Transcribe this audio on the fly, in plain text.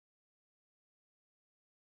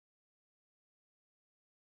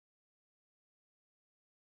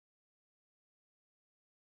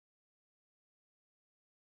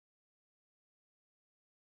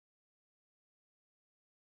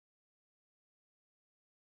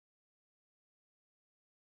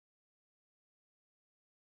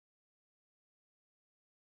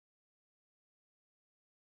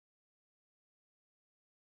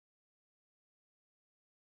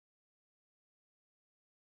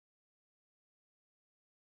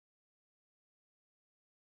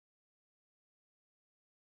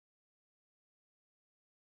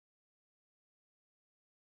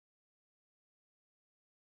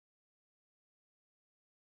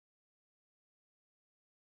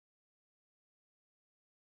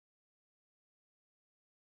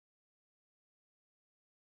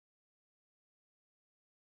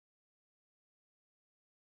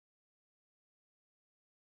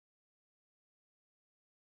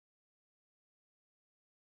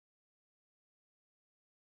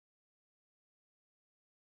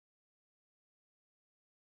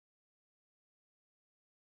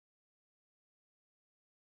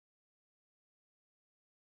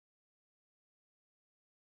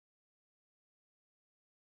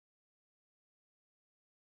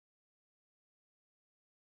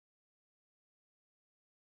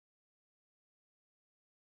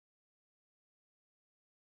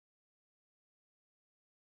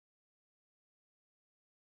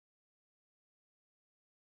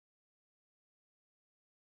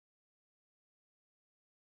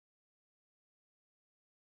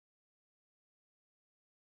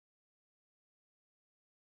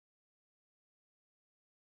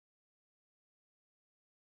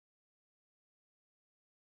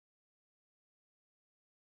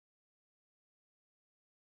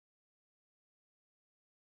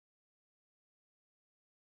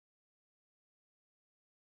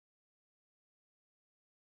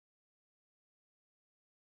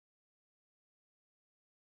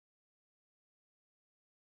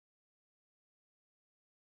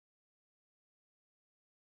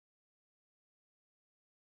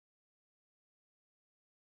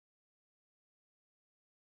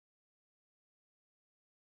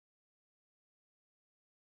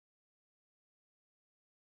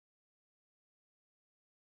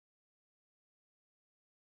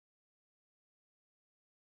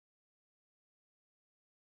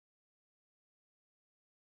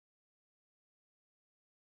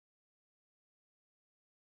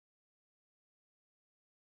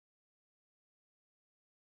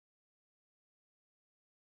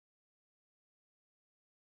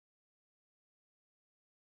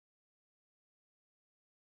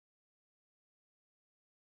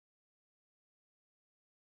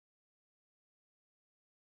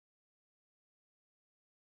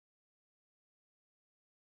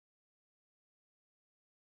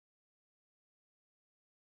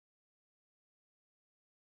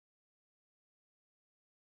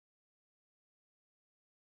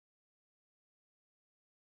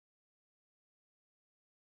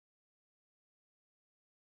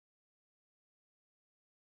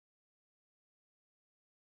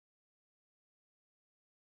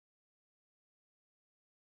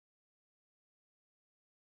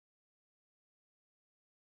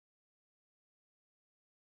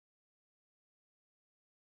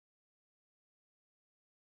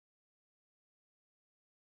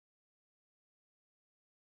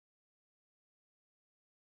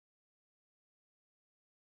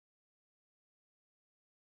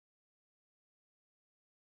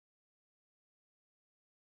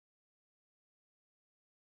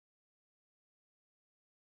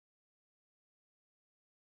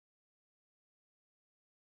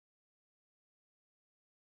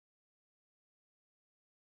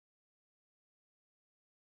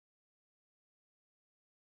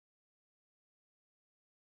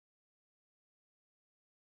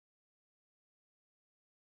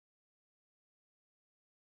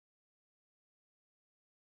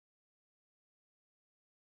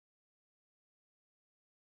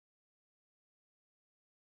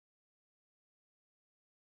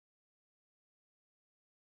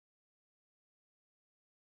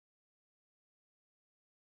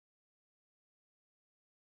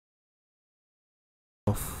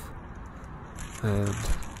and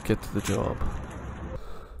get to the job.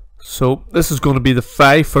 So this is going to be the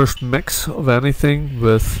very first mix of anything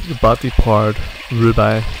with the battery powered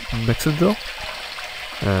Ruby mixing drill.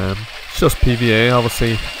 It's just PVA,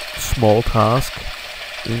 obviously small task.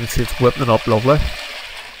 You can see it's whipping it up lovely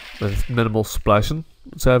with minimal splashing,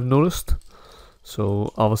 as I've noticed.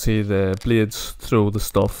 So obviously the blades throw the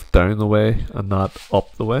stuff down the way and not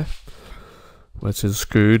up the way, which is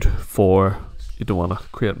good for, you don't want to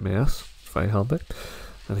create mess. It's very handy.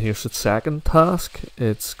 And here's the second task.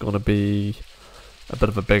 It's going to be a bit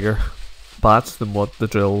of a bigger batch than what the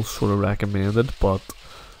drill sort of recommended, but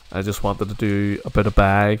I just wanted to do a bit of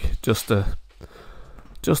bag just to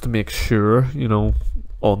make sure, you know,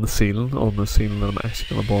 on the ceiling that I'm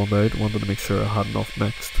actually going to bond out. I wanted to make sure I had enough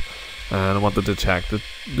mixed, and I wanted to check that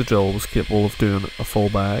the drill was capable of doing a full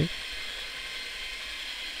bag.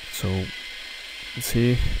 So you can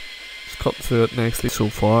see it's cut through it nicely so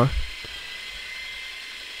far.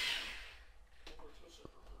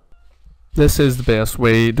 This is the best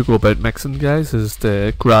way to go about mixing, guys, is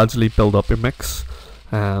to gradually build up your mix,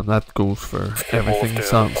 and that goes for everything,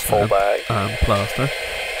 sand, cement and plaster.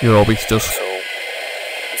 You're always just, so you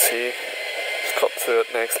can see it's cut through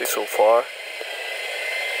it nicely so far.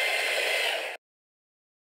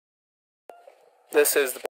 This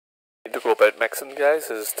is the best way to go about mixing, guys,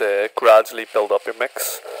 is to gradually build up your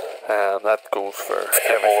mix, and that goes for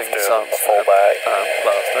everything, sand, cement and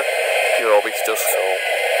plaster. You're always just, so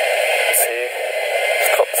see,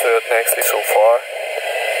 it's cut through it nicely so far.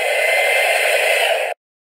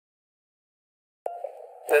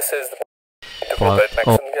 This is the way to go about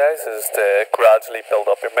mixing, guys, is to gradually build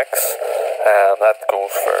up your mix, and that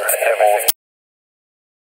goes for everything.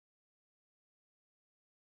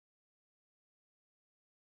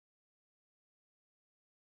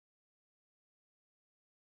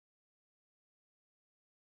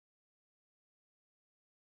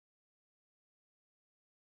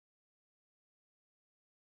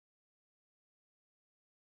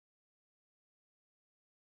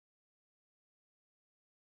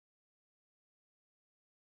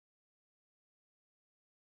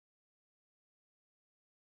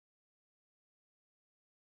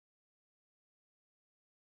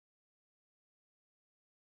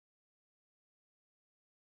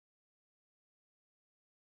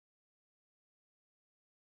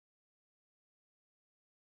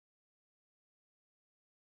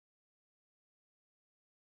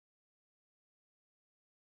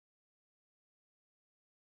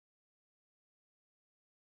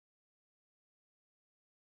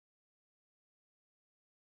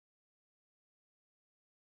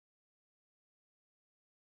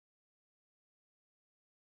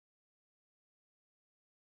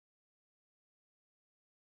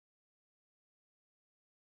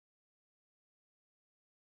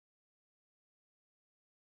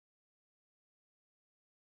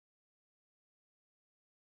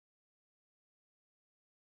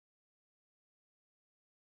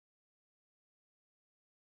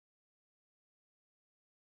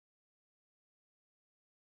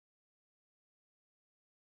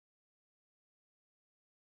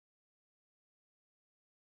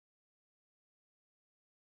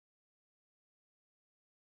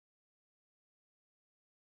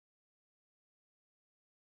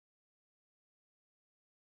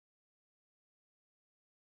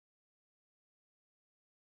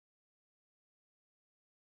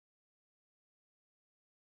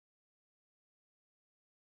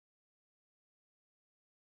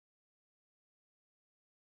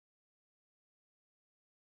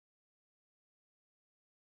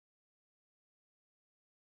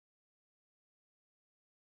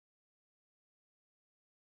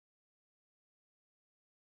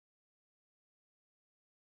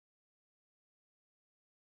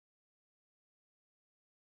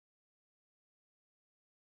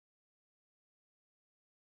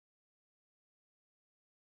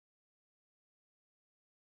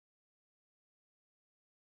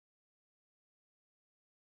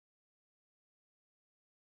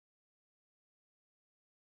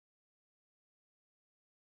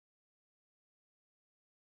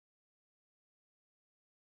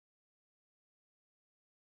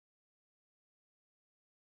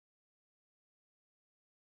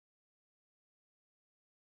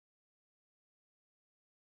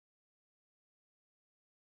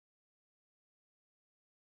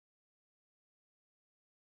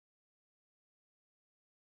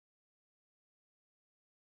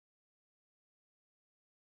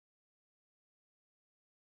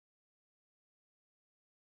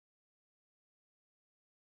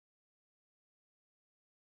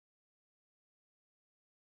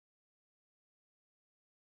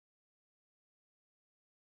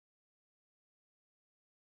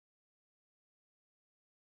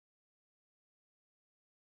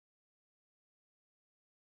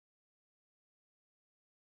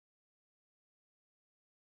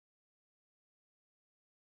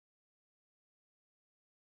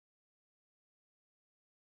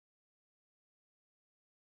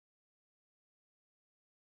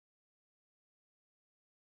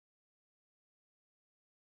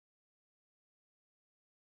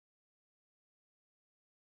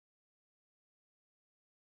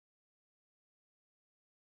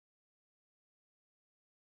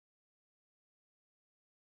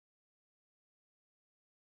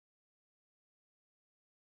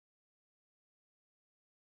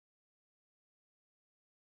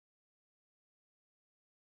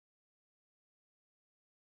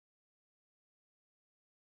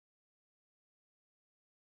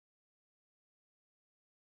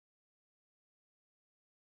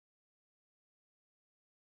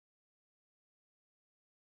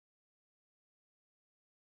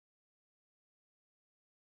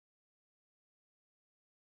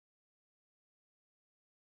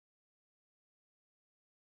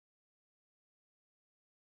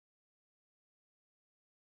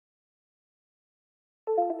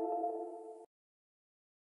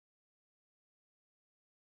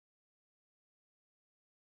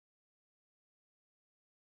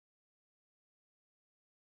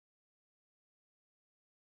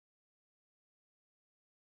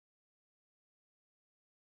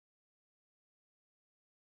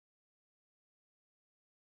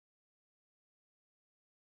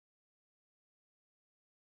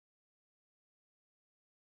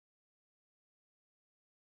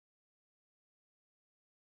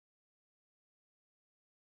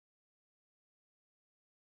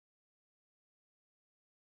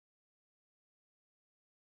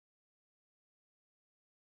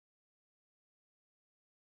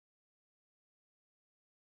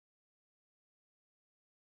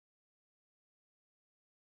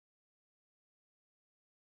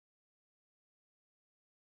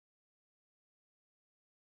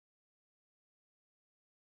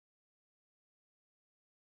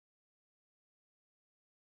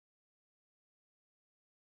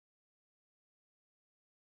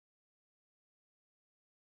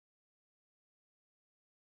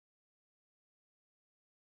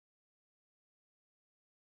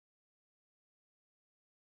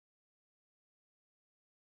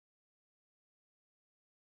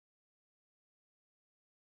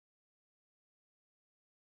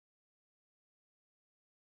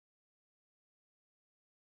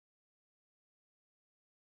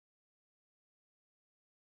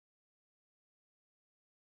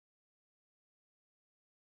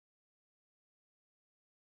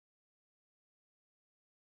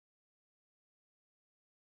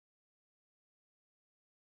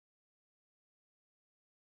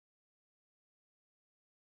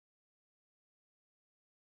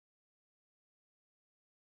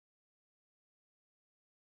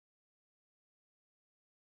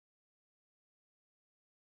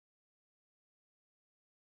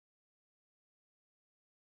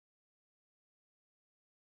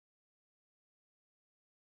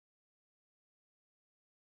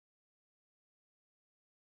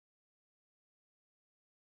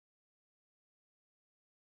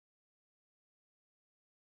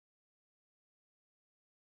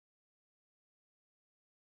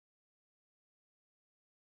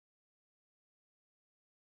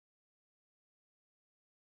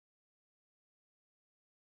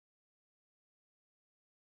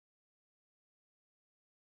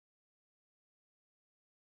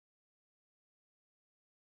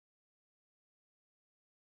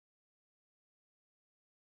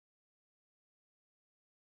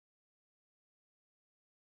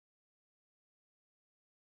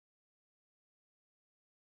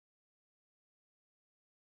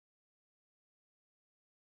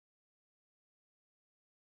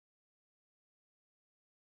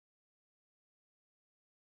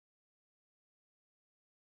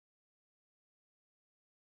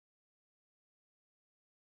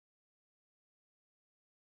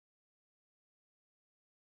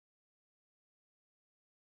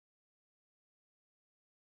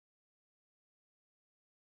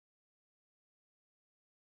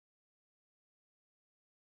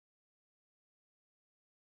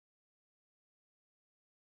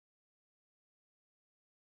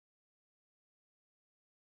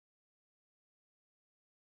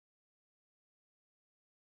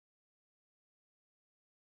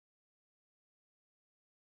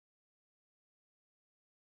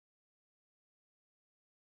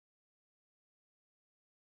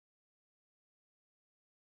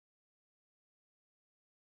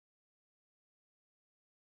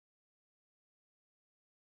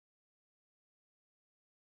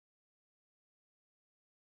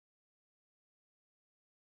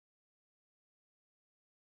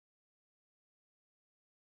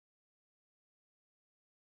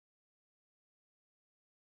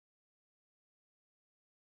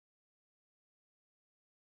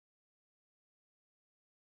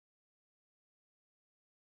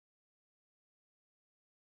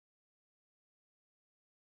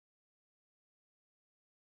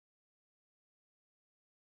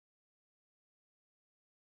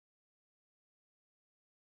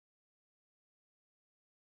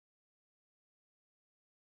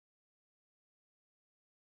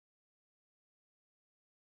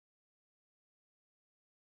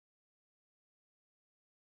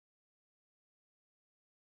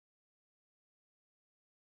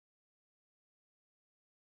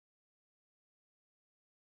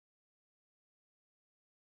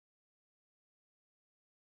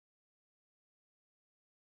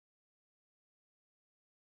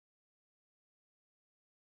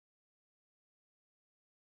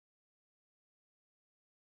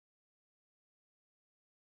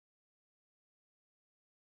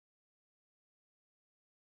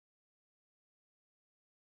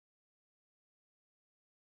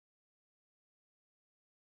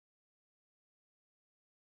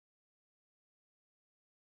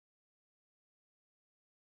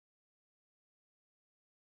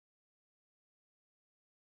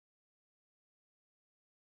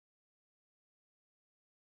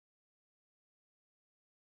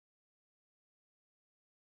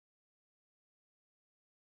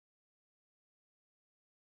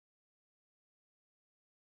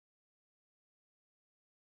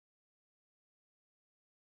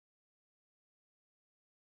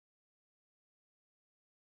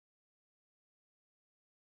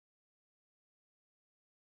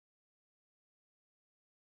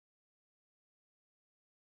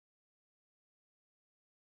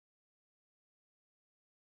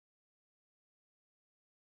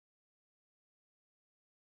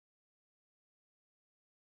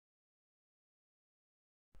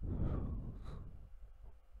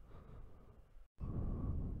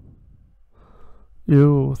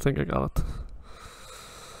 I think I got it.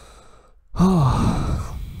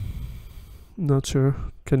 Oh, not sure.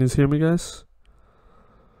 Can you hear me, guys?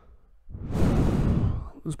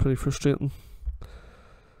 It was pretty frustrating.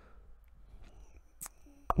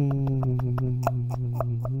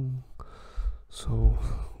 So,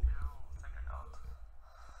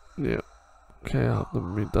 yeah. Okay, I have to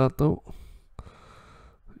read that though.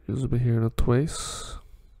 You'll be hearing it twice.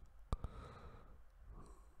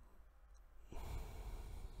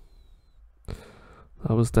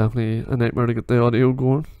 That was definitely a nightmare to get the audio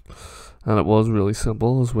going, and it was really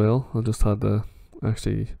simple as well. I just had to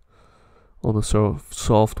actually, on the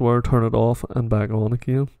software, turn it off and back on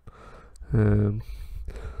again,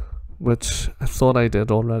 which I thought I did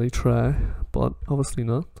already try, but obviously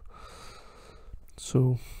not.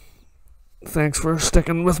 So thanks for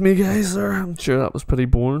sticking with me, guys. There, I'm sure that was pretty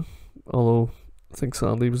boring, although I think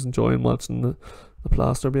Sandy was enjoying watching the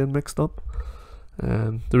plaster being mixed up.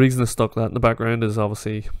 The reason I stuck that in the background is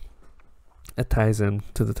obviously it ties in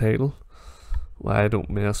to the title, why I don't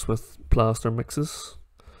mess with plaster mixes.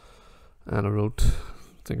 And I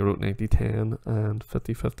think I wrote 90-10 and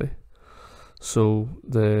 50-50. So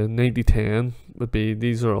the 90-10 would be,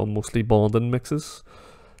 these are all mostly bonding mixes,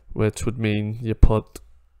 which would mean you put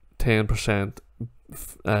 10%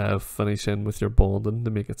 finish in with your bonding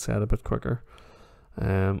to make it set a bit quicker.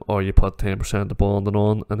 Or you put 10% of bonding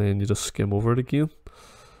on and then you just skim over it again.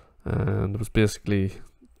 And it was basically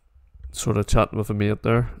sort of chatting with a mate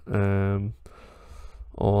there on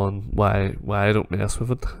why I don't mess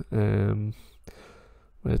with it,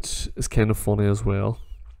 which is kind of funny as well,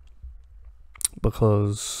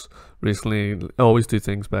 because recently I always do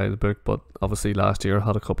things by the book, but obviously last year I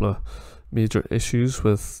had a couple of major issues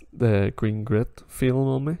with the green grit feeling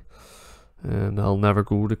on me. And I'll never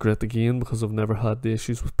go to grit again because I've never had the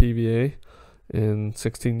issues with PVA. In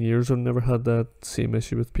 16 years I've never had that same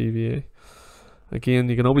issue with PVA. Again,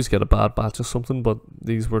 you can always get a bad batch of something, but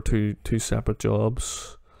these were two separate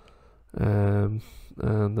jobs, and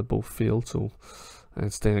they both failed, so I'm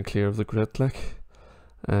staying clear of the grit, like.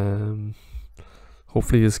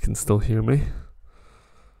 Hopefully you can still hear me.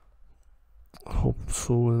 Hope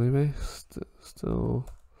so anyway. Still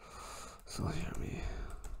hear me.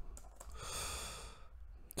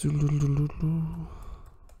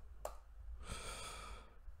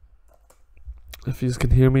 If you can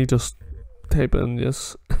hear me, just type in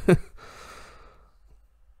yes.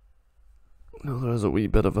 No, there's a wee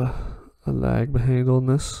bit of a lag behind on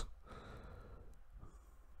this.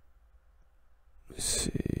 Let me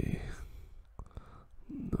see.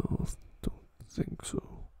 No, don't think so.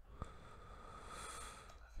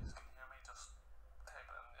 If you can hear me, just type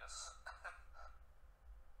in yes.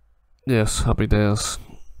 Yes, happy days.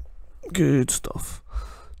 Good stuff.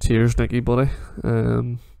 Cheers, Nicky, buddy.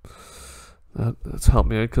 That's helped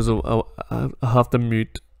me out because I have to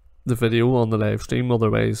mute the video on the live stream,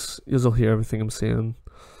 otherwise you'll hear everything I'm saying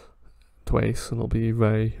twice and it'll be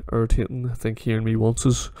very irritating. I think hearing me once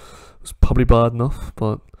is probably bad enough,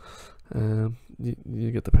 but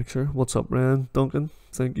you get the picture. What's up, Ryan Duncan?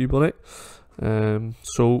 Thank you, buddy.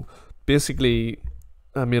 So basically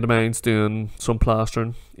a mate of mine's doing some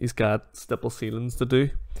plastering. He's got stipple ceilings to do,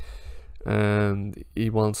 and he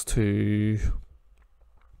wants to,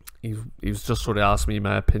 he was just sort of asking me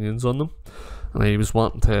my opinions on them, and he was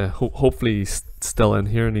wanting to, hopefully he's still in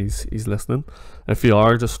here and he's listening. If you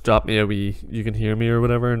are, just drop me a wee, you can hear me or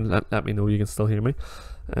whatever, and let me know you can still hear me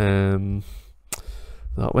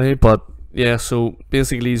that way. But yeah, so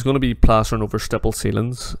basically he's going to be plastering over stipple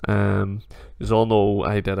ceilings. You all know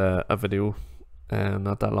I did a video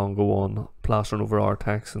not that long ago on plastering over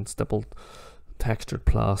Artex and stippled textured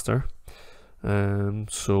plaster.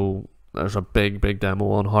 So there's a big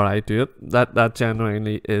demo on how I do it. That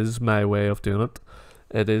genuinely is my way of doing it.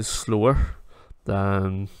 It is slower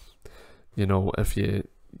than, you know, if you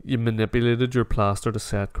manipulated your plaster to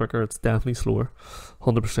set quicker. It's definitely slower,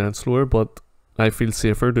 100% slower, but I feel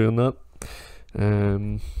safer doing that.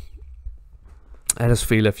 I just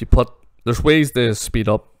feel if you there's ways to speed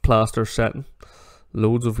up plaster setting,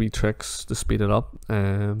 loads of wee tricks to speed it up,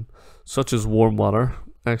 such as warm water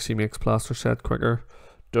actually makes plaster set quicker,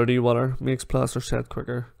 dirty water makes plaster set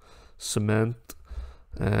quicker, cement.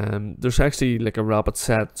 There's actually like a rapid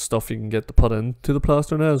set stuff you can get to put into the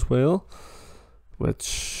plaster now as well,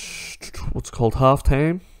 which what's called half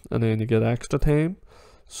time, and then you get extra time,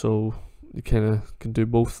 so you kind of can do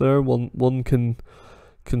both there. One can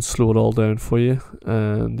slow it all down for you,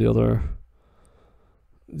 and the other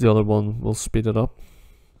one will speed it up.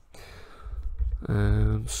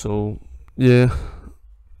 So yeah,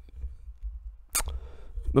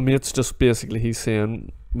 my mate's just basically, he's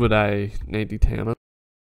saying, would I 90-10 it?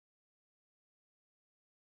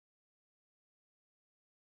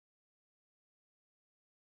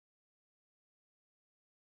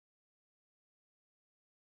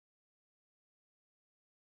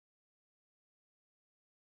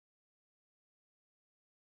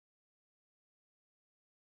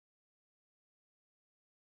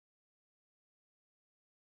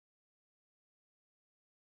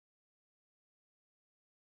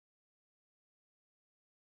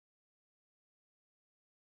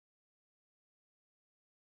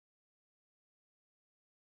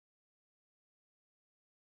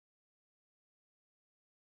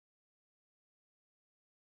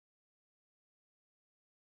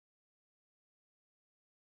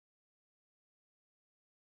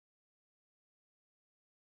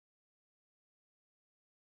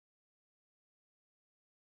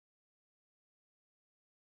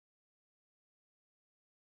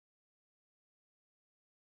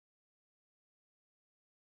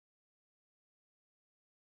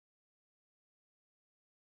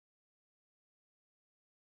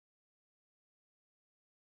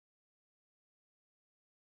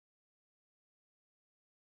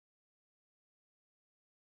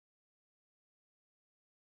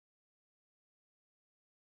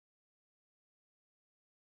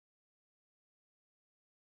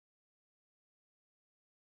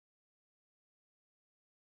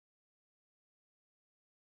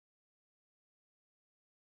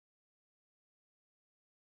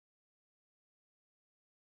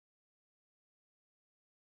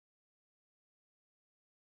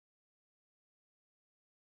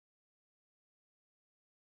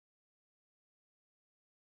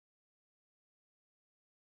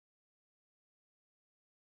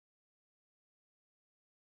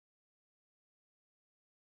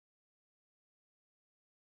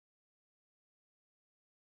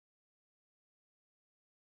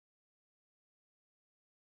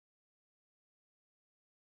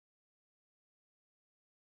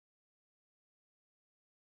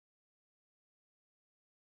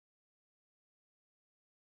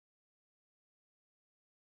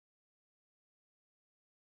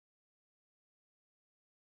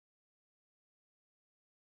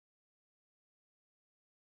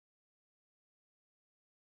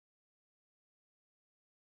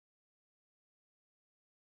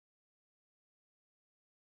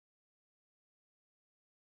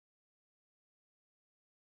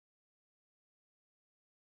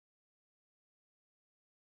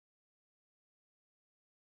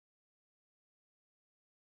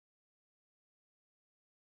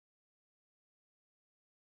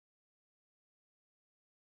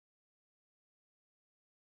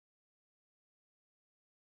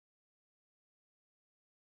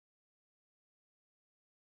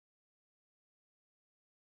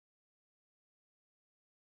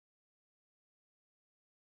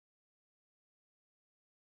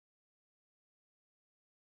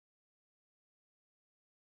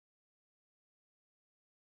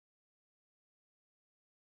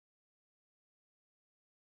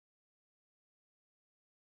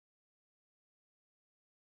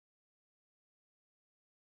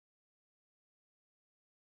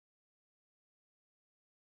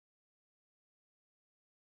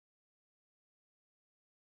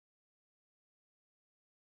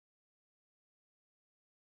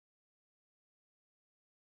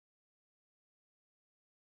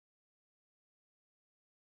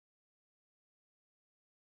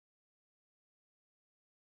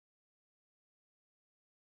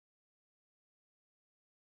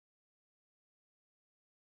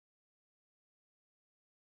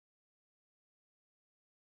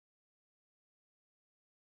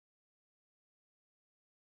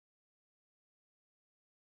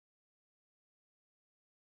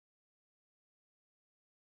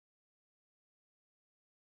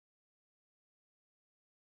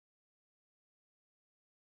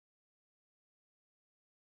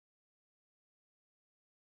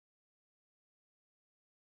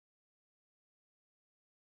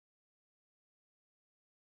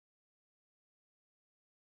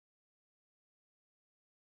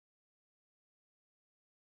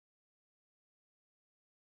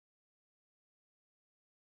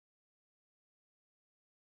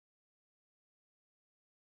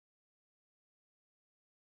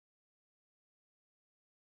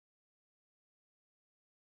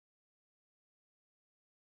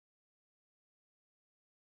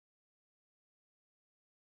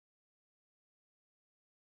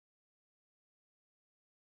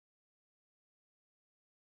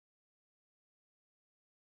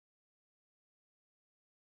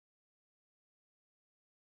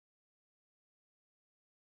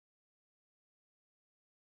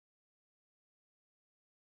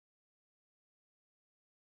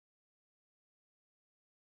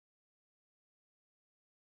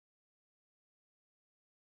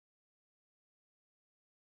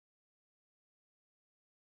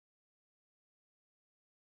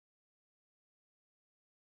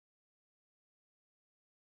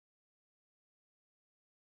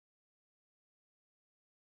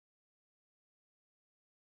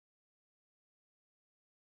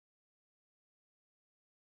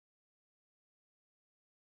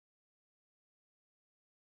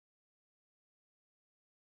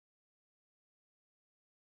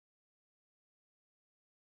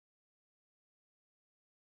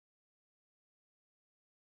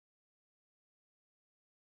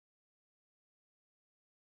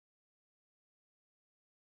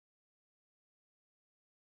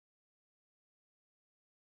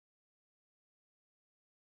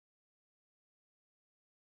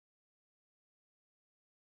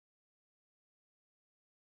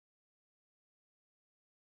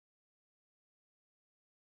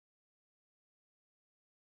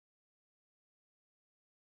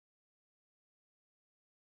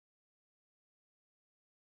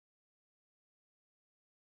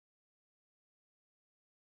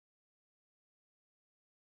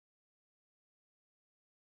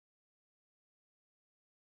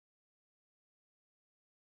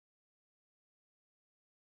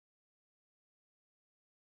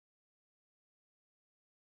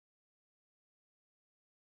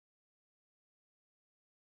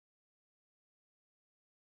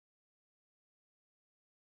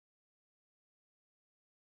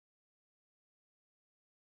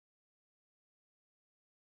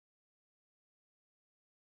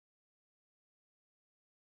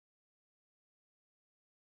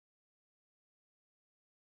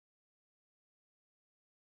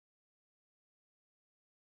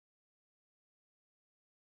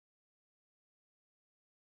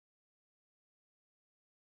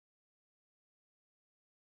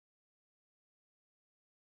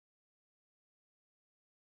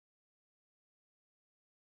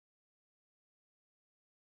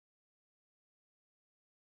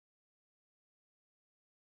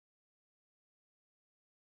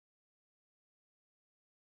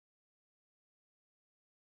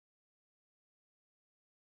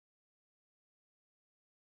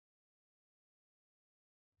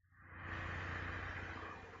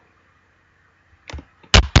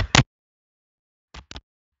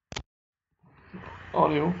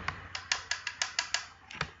 audio.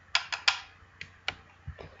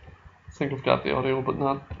 I think I've got the audio, but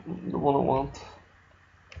not the one I want.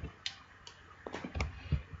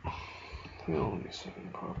 Only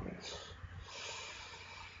second properties.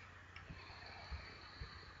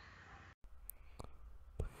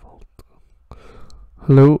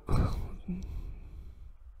 Hello.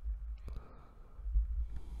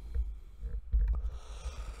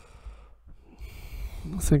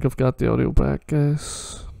 I think I've got the audio back,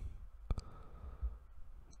 guys.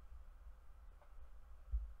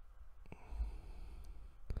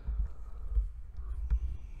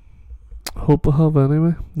 Hope I have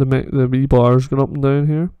anyway. The wee bars going up and down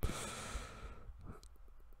here.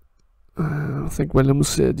 I think William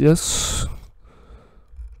said yes.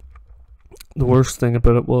 The worst thing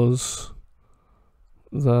about it was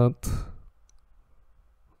that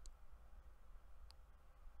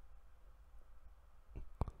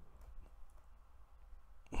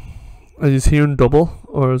are you hearing double,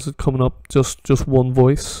 or is it coming up just one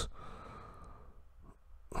voice?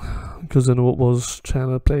 Because I know it was trying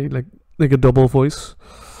to play like a double voice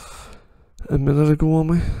a minute ago on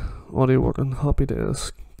my audio working. Happy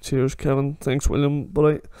days. Cheers, Kevin. Thanks, William.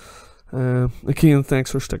 But again,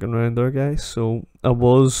 thanks for sticking around there, guys. So I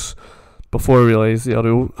was, before I realised the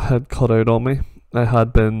audio had cut out on me, I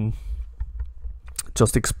had been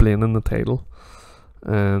just explaining the title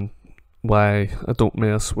and why I don't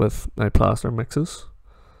mess with my plaster mixes.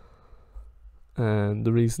 And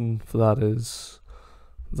the reason for that is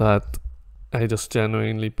that I just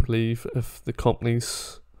genuinely believe if the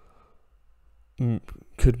companies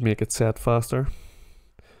could make it set faster,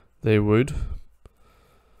 they would.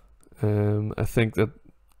 I think that,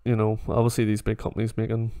 you know, obviously these big companies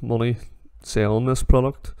making money selling this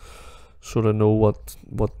product sort of know what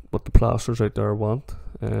the plasters out there want.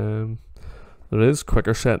 There is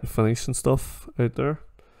quicker set and finish and stuff out there,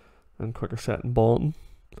 and quicker set and bonding.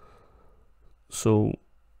 So,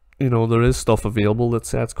 you know, there is stuff available that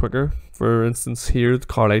sets quicker. For instance, here the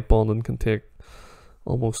Carlite bonding can take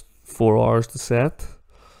almost 4 hours to set,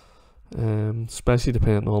 especially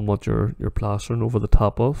depending on what you're plastering over the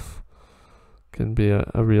top of. Can be a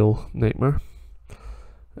real nightmare.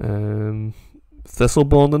 Thistle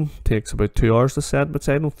bonding takes about 2 hours to set, which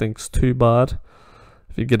I don't think's too bad.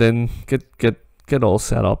 If you get in, get all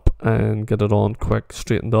set up and get it on quick,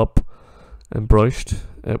 straightened up and brushed,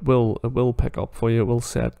 it will pick up for you. It will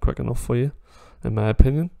set quick enough for you, in my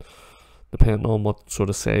opinion, depending on what sort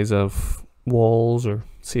of size of walls or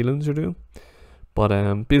ceilings you're doing.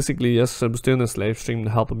 But basically, yes, I was doing this live stream to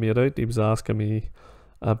help a mate out. He was asking me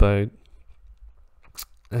about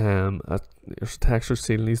there's a texture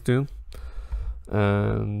ceiling he's doing,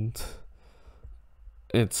 and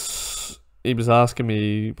he was asking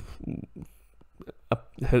me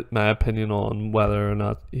my opinion on whether or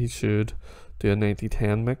not he should do a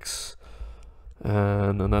 90-10 mix,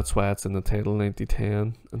 and that's why it's in the title,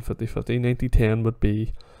 90-10 and 50-50. 90-10 would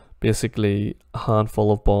be basically a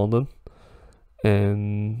handful of bonding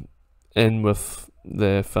in with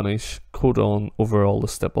the finish, coat on over all the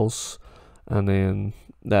stipples, and then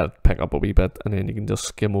that pick up a wee bit, and then you can just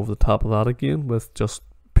skim over the top of that again with just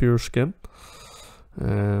pure skim.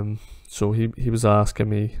 So he was asking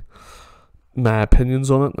me my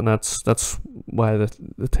opinions on it, and that's why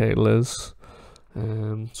the title is.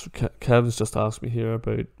 So Kevin's just asked me here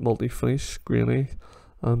about multi-finish, grainy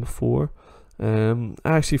and before. I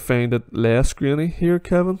actually found it less grainy here,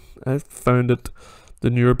 Kevin. I found it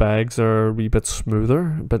the newer bags are a wee bit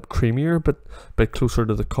smoother, a bit creamier, but a bit closer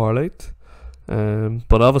to the Carlite.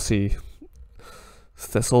 But obviously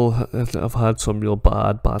Thistle, I've had some real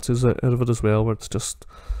bad batches out of it as well, where it's just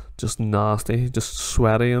nasty, just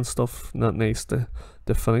sweaty and stuff, not nice to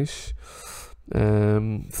finish.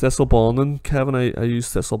 Thistle bonding, Kevin, I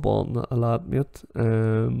use thistle bonding a lot, mate.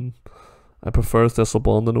 I prefer thistle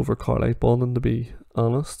bonding over Carlite bonding, to be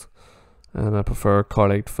honest, and I prefer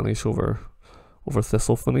Carlite finish over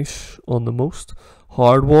thistle finish on the most.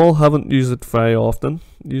 Hardwall, haven't used it very often.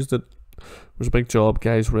 Used it, there's a big job,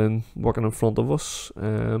 guys were in working in front of us,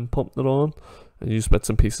 pumped it on, and used bits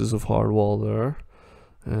and pieces of hardwall there.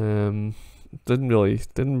 Didn't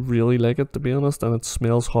really like it, to be honest, and it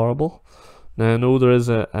smells horrible. Now I know there is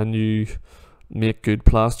a new Make Good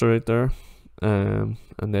plaster out there, and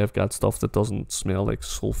they've got stuff that doesn't smell like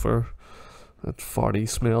sulfur, that farty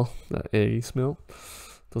smell, that eggy smell.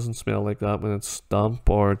 Doesn't smell like that when it's damp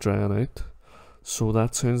or drying out. So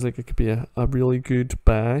that sounds like it could be a really good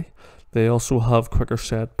buy. They also have quicker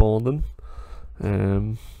set bonding.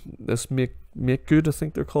 This make Good, I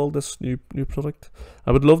think they're called, this new product.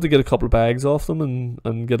 I would love to get a couple of bags off them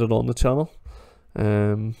and get it on the channel.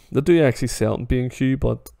 They do actually sell it in B&Q,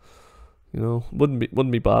 but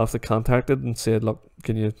wouldn't be bad if they contacted and said, look,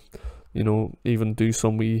 can you even do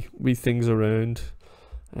some wee things around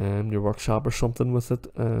your workshop or something with it,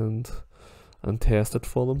 and test it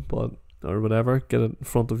for them, but or whatever, get it in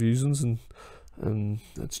front of users, and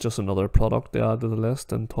it's just another product they add to the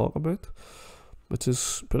list and talk about, which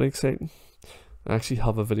is pretty exciting. I actually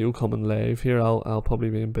have a video coming live here. I'll probably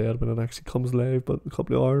be in bed when it actually comes live, but in a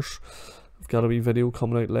couple of hours I've got a wee video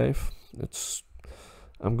coming out live.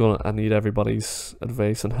 I need everybody's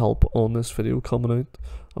advice and help on this video coming out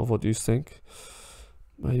of what you think.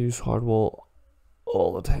 I use hardwall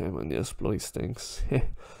all the time, and yes, bloody stinks.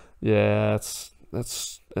 Yeah, it's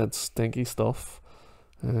stinky stuff.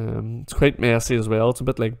 It's quite messy as well. It's a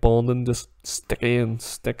bit like bonding, just sticky and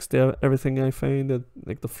sticks to everything. I find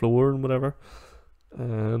like the floor and whatever.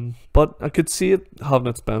 But I could see it having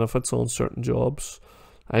its benefits on certain jobs.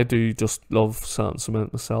 I do just love sand and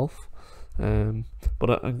cement myself.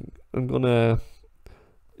 But I'm gonna,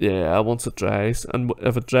 once it dries, and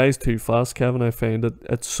if it dries too fast, Kevin, I find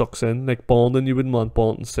it sucks in. Like bonding, you wouldn't want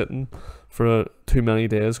bonding sitting for too many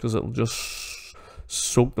days, because it'll just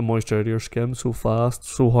soak the moisture out of your skin so fast,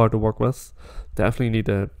 so hard to work with. Definitely need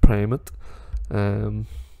to prime it,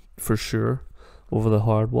 for sure, over the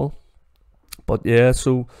hardwall. But yeah,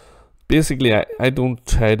 so basically I don't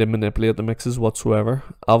try to manipulate the mixes whatsoever.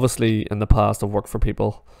 Obviously in the past I've worked for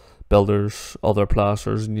people, builders, other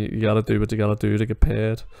plasters, and you gotta do what you gotta do to get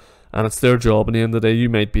paid, and it's their job. In the end of the day, you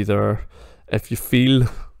might be there. If you feel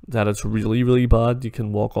that it's really, really bad, you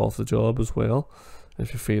can walk off the job as well.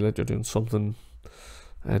 If you feel that you're doing something,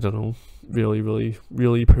 I don't know, really, really,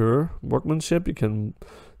 really poor workmanship, you can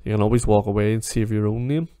always walk away and save your own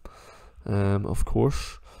name, of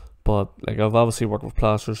course. But like, I've obviously worked with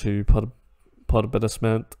plasters who put a bit of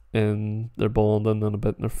cement in their bonding and a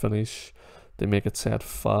bit in their finish. They make it set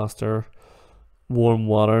faster. Warm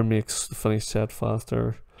water makes the finish set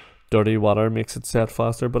faster. Dirty water makes it set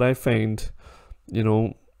faster. But I find,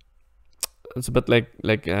 it's a bit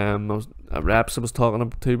like reps I was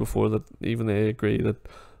talking to before, that even they agree that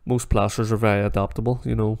most plasters are very adaptable.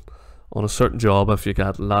 On a certain job, if you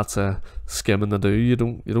got lots of skimming to do, you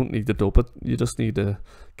don't need to dope it. You just need to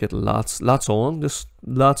get lots on,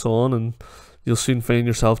 and you'll soon find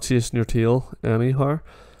yourself chasing your tail anyhow.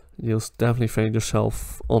 You'll definitely find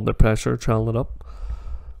yourself under pressure trying it up.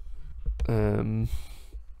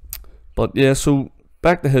 But yeah, so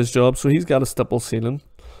back to his job. So he's got a stipple ceiling.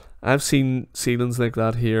 I've seen ceilings like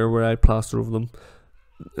that here where I plaster over them.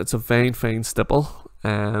 It's a fine stipple.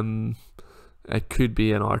 It could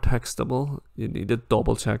be an Artex stipple. You need to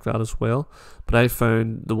double check that as well. But I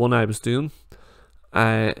found the one I was doing,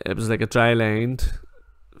 it was like a dry lined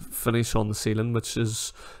finish on the ceiling,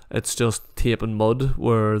 it's just tape and mud,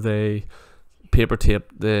 where they paper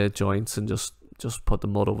tape the joints and just put the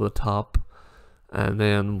mud over the top, and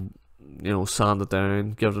then sand it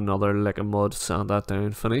down, give it another lick of mud, sand that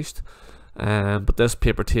down, finished. But this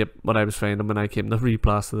paper tape, what I was finding when I came to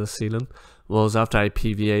replaster the ceiling, was after I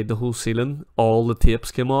PVA'd the whole ceiling, all the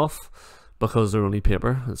tapes came off because they're only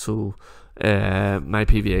paper. And so my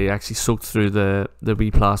PVA actually soaked through the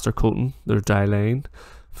replaster coating, their dry line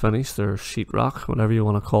finish, their sheetrock, whatever you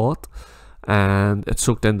want to call it, and it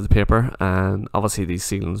soaked into the paper. And obviously these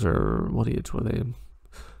ceilings are, what age were they in?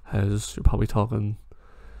 Houses, you're probably talking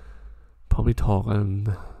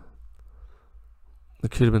they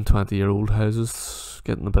could have been 20-year-old houses,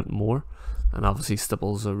 getting a bit more. And obviously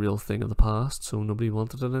stipple's a real thing of the past, so nobody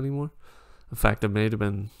wanted it anymore. In fact, it might have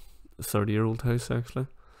been a 30-year-old house actually.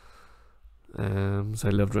 So I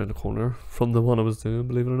lived around the corner from the one I was doing,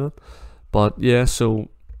 believe it or not. But yeah, so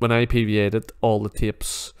when I PVA'd it, all the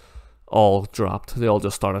tapes all dropped. They all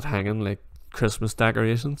just started hanging like Christmas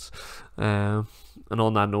decorations. And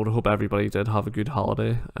on that note, I hope everybody did have a good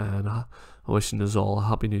holiday, and I'm wishing us all a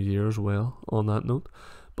happy new year as well on that note.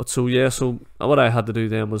 But so yeah, so what I had to do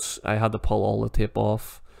then was I had to pull all the tape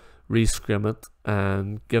off, re-scrim it,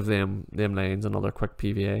 and give them lines another quick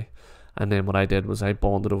PVA. And then what I did was I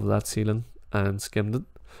bonded over that ceiling and skimmed it.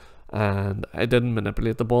 And I didn't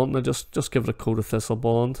manipulate the bond, I just give it a coat of thistle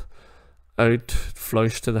bond out,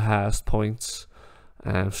 flush to the highest points,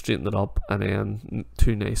 straightened it up, and then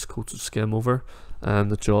 2 nice coats of skim over, and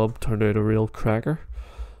the job turned out a real cracker.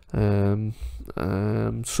 So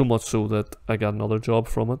much so that I got another job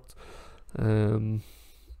from it,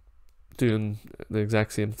 doing the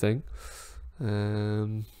exact same thing,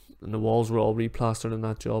 and the walls were all replastered in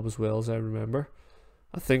that job as well, as I remember.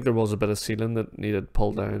 I think there was a bit of ceiling that needed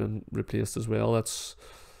pulled down and replaced as well. That's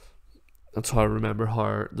how I remember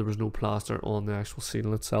how there was no plaster on the actual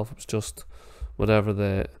ceiling itself. It was just whatever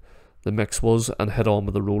the the mix was and hit on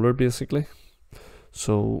with the roller basically.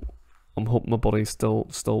 So I'm hoping my buddy's still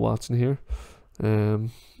watching here. You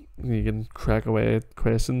can crack away at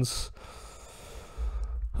questions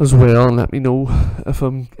as well and let me know if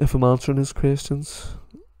I'm answering his questions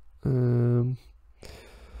that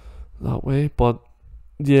way. But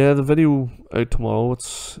yeah, the video out tomorrow.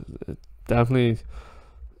 It's definitely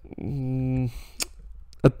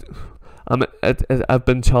I've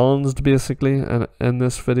been challenged basically in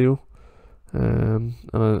this video, and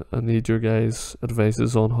I need your guys'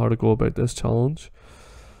 advices on how to go about this challenge,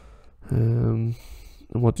 and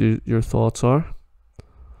what your thoughts are.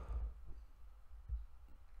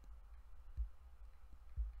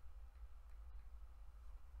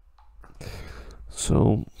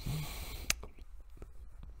 So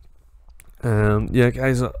yeah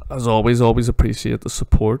guys, as always appreciate the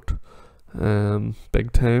support,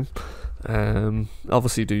 big time.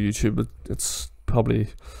 Obviously do YouTube, it's probably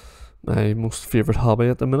my most favourite hobby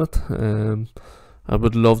at the minute. I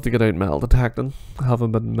would love to get out metal detecting. I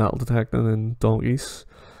haven't been metal detecting in donkeys,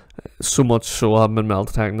 so much so I haven't been metal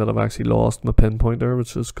detecting that I've actually lost my pinpointer,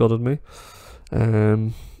 which has gutted me.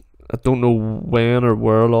 I don't know when or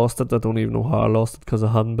where I lost it. I don't even know how I lost it because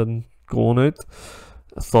I hadn't been going out.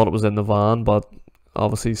 I thought it was in the van, but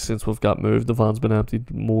obviously since we've got moved, the van's been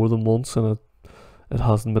emptied more than once and it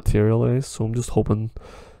hasn't materialised, so I'm just hoping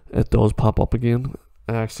it does pop up again.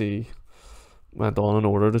 I actually went on and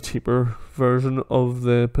ordered a cheaper version of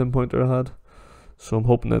the pinpointer I had, so I'm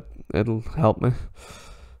hoping that it'll help me.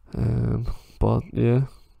 But yeah,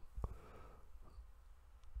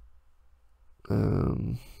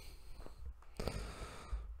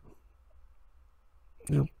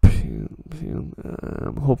 yep,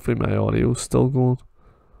 hopefully my audio's still going.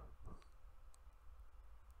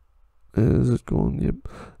 Is it going? Yep.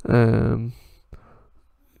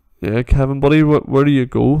 Yeah, Kevin, buddy, where do you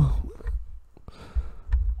go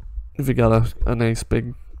if you got a nice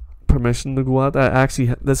big permission to go at?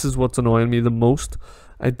 Actually, this is what's annoying me the most.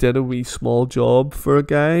 I did a wee small job for a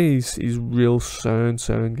guy. He's real sound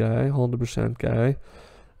guy, 100% guy,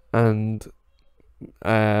 and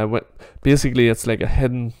basically it's like a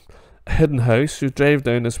hidden house. You drive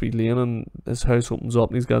down this wee lane and his house opens up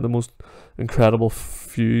and he's got the most incredible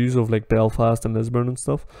views of like Belfast and Lisburn and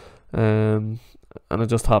stuff. And I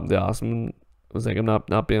just happened to ask him, I was like, I'm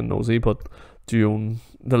not being nosy, but do you own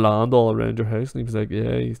the land all around your house? And he was like,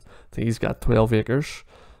 yeah, I think he's got 12 acres.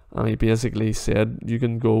 And he basically said you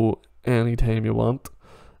can go anytime you want.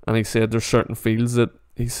 And he said there's certain fields that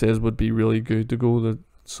he says would be really good to go, that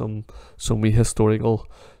some wee historical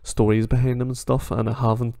stories behind them and stuff. And I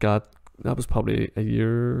haven't got, that was probably a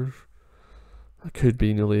year, it could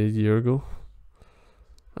be nearly a year ago,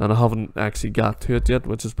 and I haven't actually got to it yet,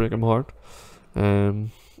 which is breaking my heart. I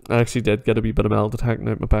actually did get a wee bit of metal detecting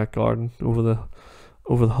out my back garden over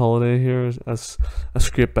the holiday here, as I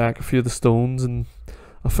scraped back a few of the stones and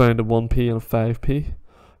I found a 1p and a 5p,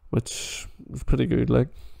 which was pretty good, like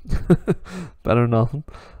better than nothing.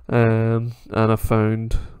 And I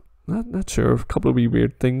found, not sure, a couple of wee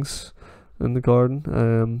weird things in the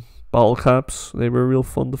garden. Bottle caps, they were real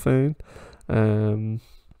fun to find. And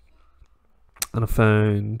I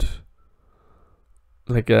found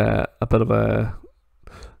like a bit of a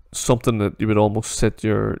something that you would almost sit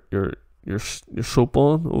your soap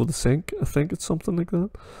on over the sink. I think it's something like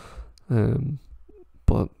that.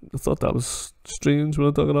 But I thought that was strange when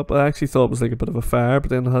I dug it up. I actually thought it was like a bit of a fire, but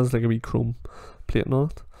then it has like a wee chrome plating on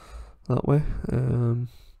it that way.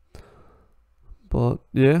 But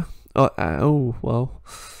yeah. Oh wow.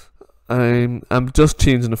 I'm just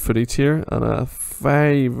changing the footage here, and I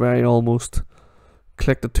very almost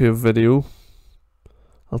clicked it to a video.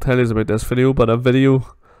 I'll tell you about this video, but a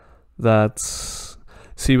video that's,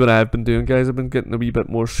 see what I've been doing, guys. I've been getting a wee bit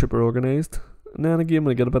more super organised, and then again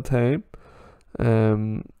when I get a bit of time,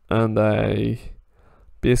 and I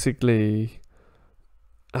basically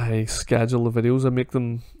schedule the videos. I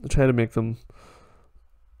try to make them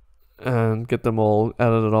and get them all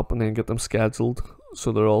edited up and then get them scheduled,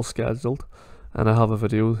 so they're all scheduled. And I have a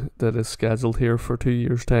video that is scheduled here for 2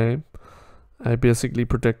 years time. I basically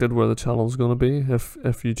predicted where the channel's going to be if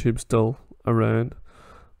YouTube's still around.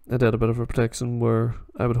 I did a bit of a prediction where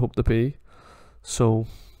I would hope to be, so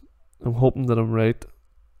I'm hoping that I'm right.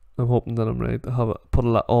 I have put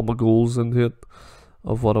all my goals into it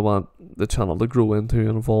of what I want the channel to grow into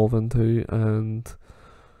and evolve into, and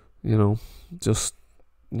yeah,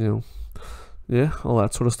 all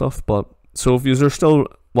that sort of stuff. But so if you are still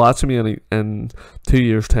watching me in 2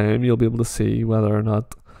 years time, you'll be able to see whether or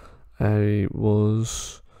not I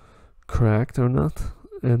was correct or not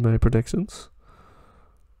in my predictions.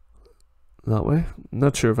 that way.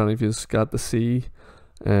 Not sure if any of you's got to see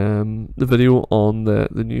the video on the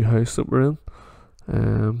new house that we're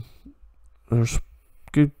in. There's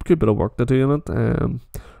good bit of work to do in it.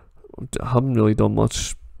 I haven't really done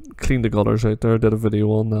much. Cleaned the gutters out there, did a video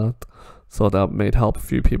on that. Thought that might help a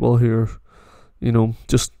few people who are, you know,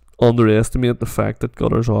 just underestimate the fact that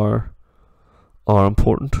gutters are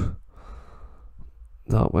important.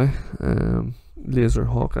 That way. Laser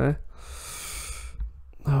Hawkeye.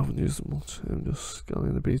 I haven't used it much. I'm just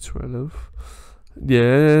scanning the beach where I live.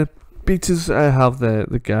 Yeah, beaches. I have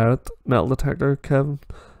the Garrett metal detector, Kevin,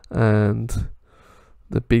 and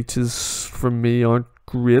the beaches for me aren't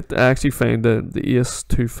great. I actually find the Ace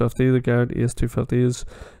 250, the Garrett Ace 250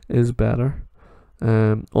 is better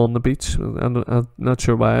on the beach. And I'm not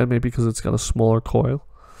sure why. Maybe because it's got a smaller coil.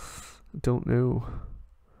 I don't know.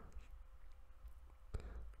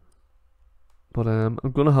 But I'm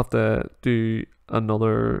gonna have to do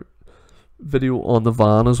another video on the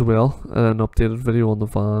van as well, an updated video on the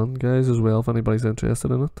van, guys, as well, if anybody's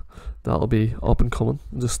interested in it. That'll be up and coming.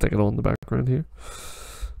 I'll just stick it on the background here.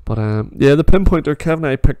 But yeah, the pinpointer Kevin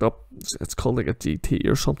I picked up, it's called like a GT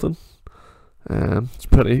or something. It's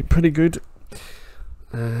pretty good.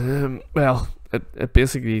 Well, it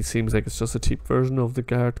basically seems like it's just a cheap version of the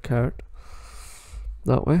Garrett cart.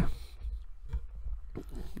 That way.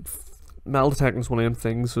 Metal detecting is one of them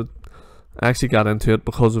things that I actually got into it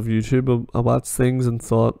because of YouTube. I watched things and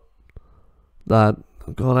thought that,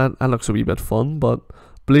 God, that looks a wee bit fun, but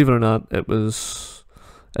believe it or not, it is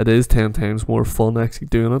 10 times more fun actually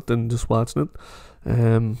doing it than just watching it.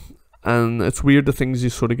 And it's weird the things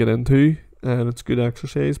you sort of get into, and it's good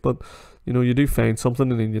exercise, but you know, you do find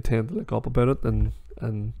something and then you tend to look up about it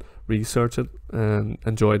and research it and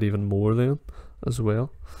enjoy it even more then as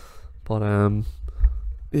well. But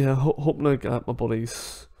yeah, hoping I got my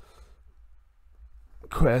buddy's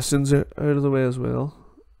questions out of the way as well.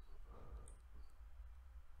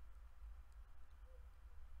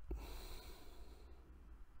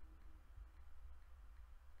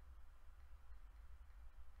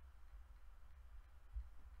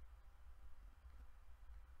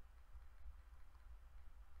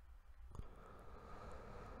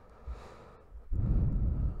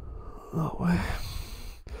 That way.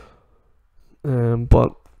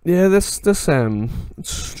 But yeah, this it's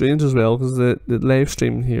strange as well because the live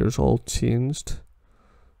streaming here is all changed.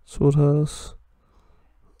 So it has.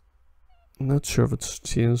 I'm not sure if it's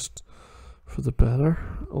changed for the better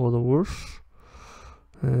or the worse.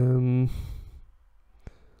 But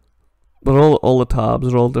all the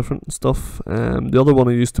tabs are all different and stuff. The other one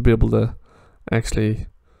I used to be able to actually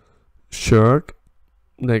share it,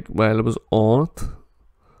 like while I was on it,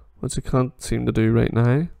 which I can't seem to do right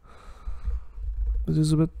now. It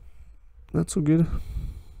is a bit not so good.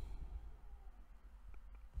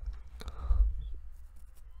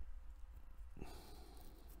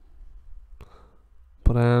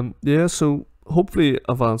 But yeah, so hopefully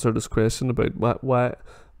I've answered this question about why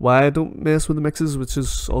I don't mess with the mixes, which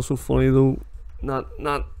is also funny though. Not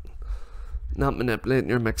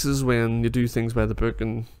manipulating your mixes when you do things by the book,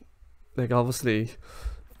 and like obviously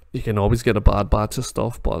you can always get a bad batch of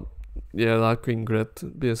stuff, but yeah, that green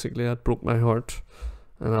grit basically that broke my heart,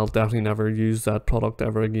 and I'll definitely never use that product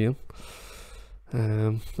ever again.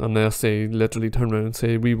 Unless they literally turn around and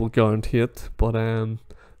say we will guarantee it. But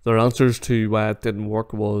their answers to why it didn't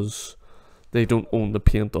work was they don't own the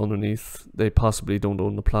paint underneath, they possibly don't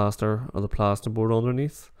own the plaster or the plasterboard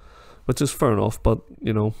underneath, which is fair enough, but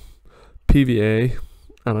you know, PVA,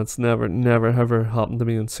 and it's never ever happened to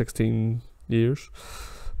me in 16 years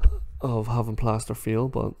of having plaster fail.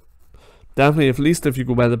 But definitely, at least if you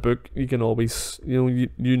go by the book, you can always, you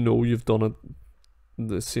know you've done it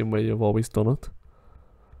the same way you've always done it.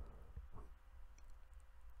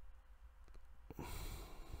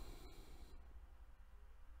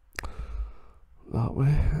 That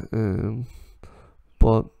way.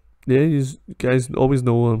 But yeah, you guys always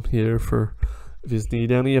know I'm here for if you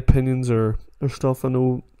need any opinions or stuff. I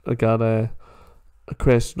know I got a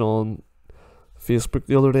question on Facebook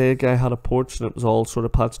the other day. A guy had a porch and it was all sort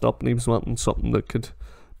of patched up, and he was wanting something that could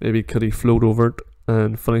he float over it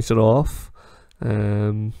and finish it off.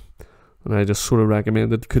 And I just sort of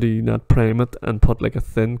recommended, could he not prime it and put like a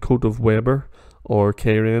thin coat of Weber or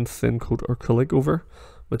K-Rand thin coat acrylic over,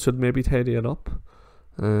 which would maybe tidy it up.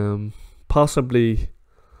 Possibly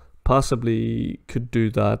could do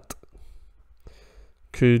that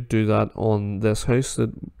on this house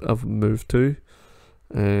that I've moved to.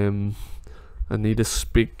 I'd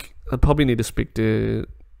probably need to speak to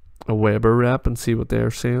a Weber rep and see what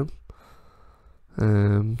they're saying.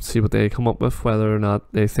 See what they come up with, whether or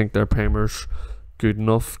not they think their primers good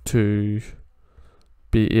enough to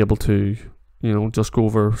be able to, you know, just go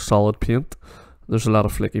over solid paint. There's a lot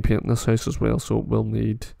of flaky paint in this house as well, so it will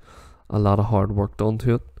need a lot of hard work done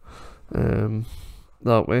to it.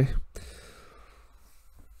 That way.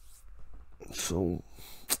 So,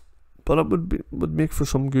 but it would make for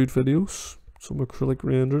some good videos, some acrylic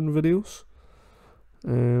rendering videos.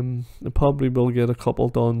 I probably will get a couple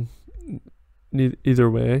done either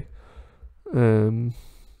way. I'll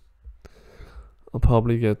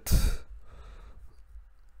probably get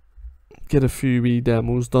a few wee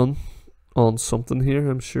demos done on something here,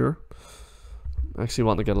 I'm sure. I actually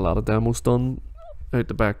want to get a lot of demos done out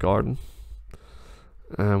the back garden.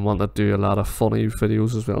 And want to do a lot of funny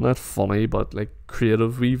videos as well. Not funny, but like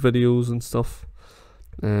creative wee videos and stuff.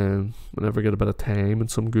 Whenever I get a bit of time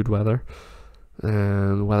and some good weather.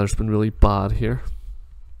 And the weather's been really bad here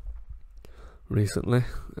recently.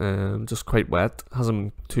 Just quite wet. Hasn't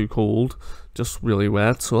been too cold, just really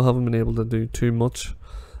wet. So I haven't been able to do too much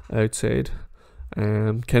outside.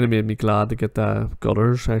 Kind of made me glad to get the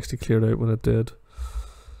gutters actually cleared out when it did.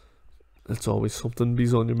 It's always something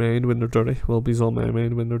bees on your mind when they're dirty. Well, bees on my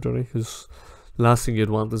mind when they're dirty, because the last thing you'd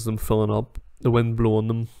want is them filling up, the wind blowing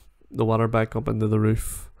them, the water back up into the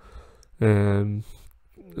roof.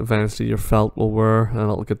 Eventually your felt will wear and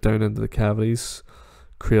it'll get down into the cavities,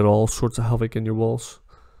 create all sorts of havoc in your walls.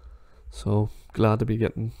 So glad to be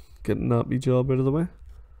getting that wee job out of the way.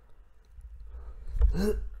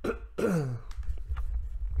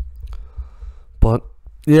 But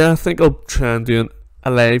yeah, I think I'll try and do a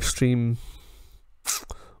live stream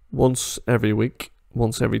once every week,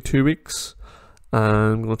 once every 2 weeks. And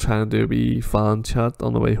I'm going to try and do a wee fan chat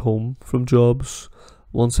on the way home from jobs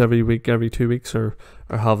once every week, every 2 weeks, or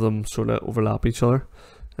have them sort of overlap each other.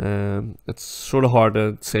 It's sort of hard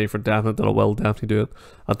to say for definite that I will definitely do it.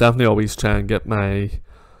 I'll definitely always try and get my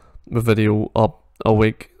video up a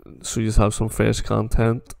week, so you just have some fresh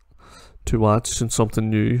content to watch and something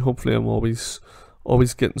new. Hopefully I'm always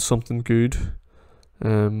getting something good,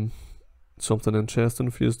 something interesting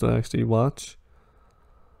for you to actually watch.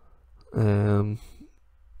 There's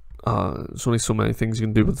only so many things you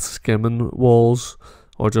can do with skimming walls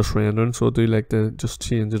or just rendering, so I do like to just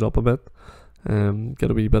change it up a bit,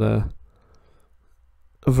 get a wee bit of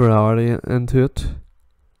variety into it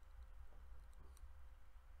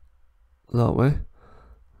that way.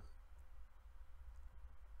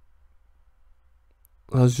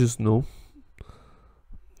 As you just know,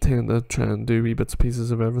 tend to try and do wee bits and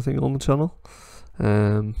pieces of everything on the channel.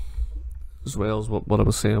 As well as what I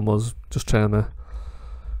was saying was just trying to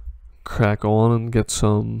crack on and get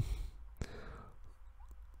some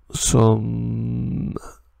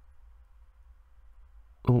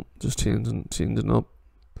just changing up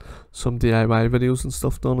some DIY videos and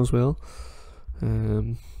stuff done as well.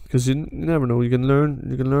 Because you never know, you can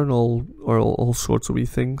learn all sorts of wee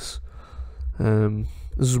things.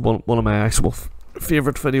 This is one of my actual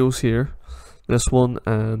favorite videos here, this one,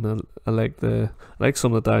 and I like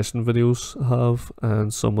some of the dashing videos I have,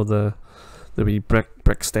 and some of the wee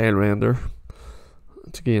brick style render.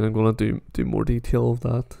 Again, I'm gonna do more detail of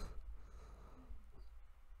that.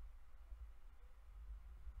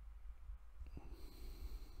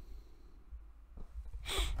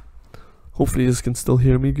 Hopefully you can still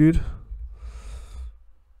hear me good.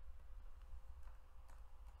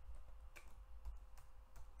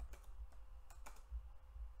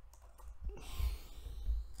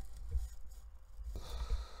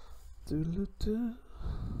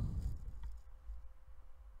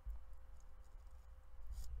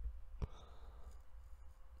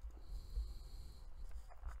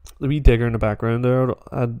 The wee digger in the background there,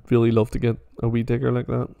 I'd really love to get a wee digger like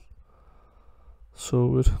that.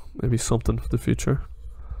 So it maybe something for the future.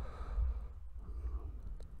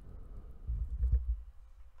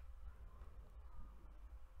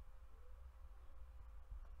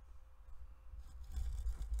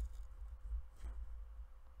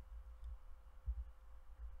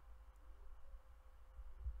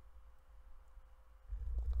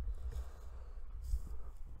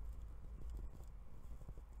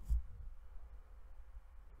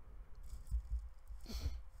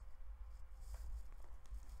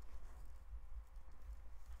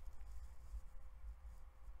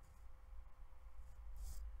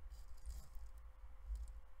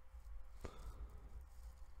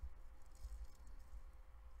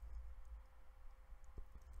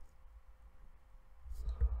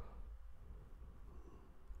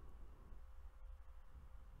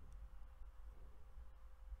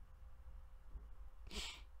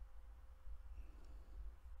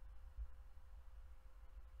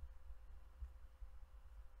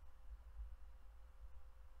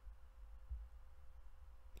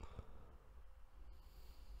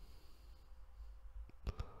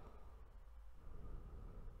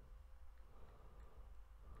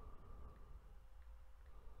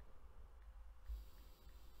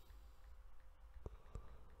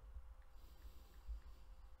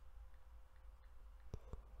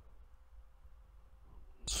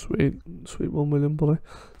 Sweet, sweet 1 million, buddy.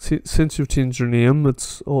 See, since you've changed your name,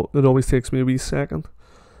 it always takes me a wee second.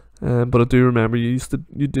 But I do remember you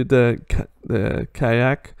did the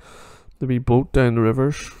kayak, the wee boat down the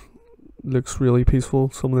rivers. Looks really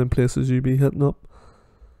peaceful. Some of them places you be hitting up.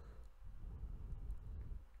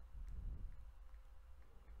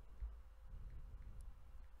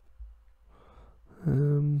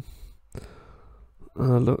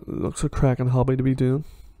 Looks a cracking hobby to be doing.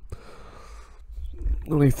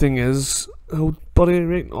 The only thing is, oh buddy,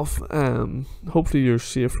 right enough. Hopefully you're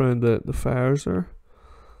safe around the fires there.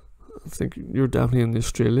 I think you're definitely in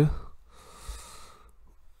Australia,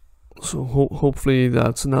 so hopefully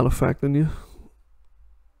that's not affecting you.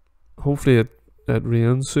 Hopefully it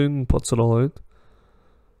rains soon and puts it all out.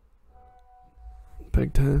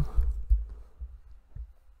 Big time.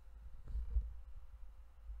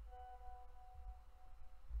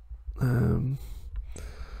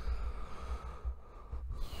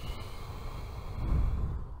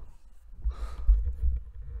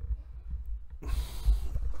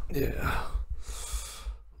 Yeah.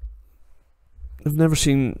 I've never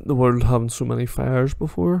seen the world having so many fires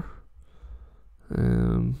before.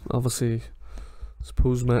 Obviously, I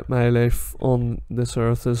suppose my life on this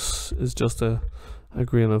earth is just a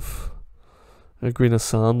grain of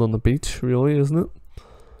sand on the beach, really, isn't it?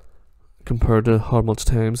 Compared to how much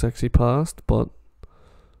time's actually passed, but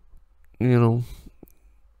you know,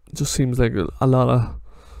 it just seems like a lot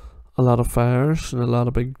of fires and a lot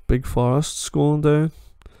of big forests going down.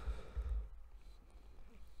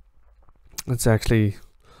 It's actually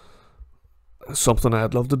something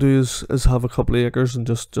I'd love to do is have a couple of acres and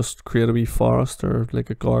just create a wee forest or like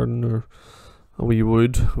a garden or a wee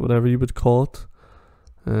wood, whatever you would call it,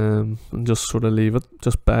 and just sort of leave it,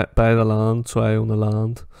 just buy the land, so I own the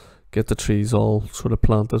land, get the trees all sort of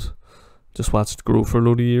planted, just watch it grow for a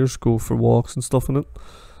load of years, go for walks and stuff in it,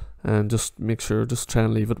 and just make sure, just try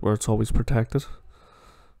and leave it where it's always protected.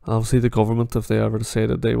 Obviously the government, if they ever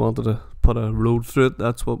decided they wanted to put a road through it,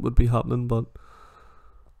 that's what would be happening, but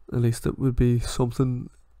at least it would be something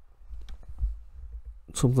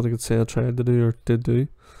I could say I tried to do or did do.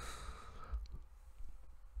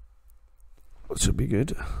 It should be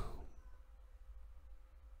good.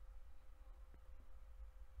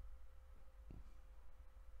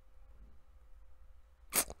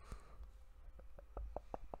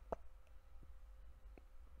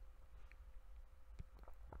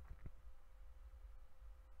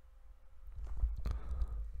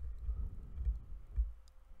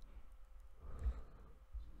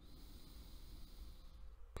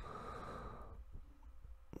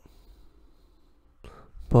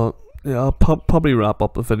 But yeah, I'll probably wrap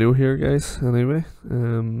up the video here, guys. Anyway,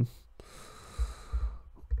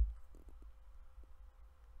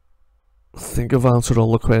 I think I've answered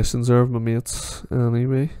all the questions there of my mates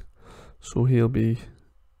anyway, so he'll be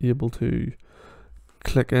able to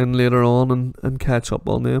click in later on and catch up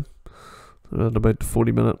on them. At about the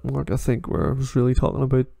 40-minute mark, I think, where I was really talking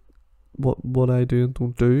about what I do and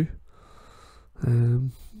don't do.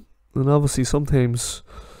 And obviously sometimes,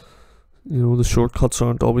 you know, the shortcuts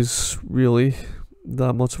aren't always really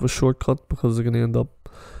that much of a shortcut, because they're going to end up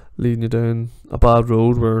leading you down a bad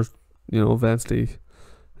road where, you know, eventually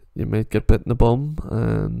you might get bit in the bum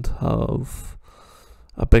and have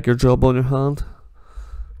a bigger job on your hand.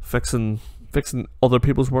 Fixing other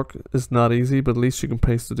people's work is not easy, but at least you can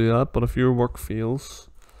pay to do that. But if your work fails,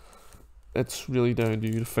 it's really down to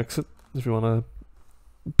you to fix it. If you want to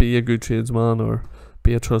be a good tradesman or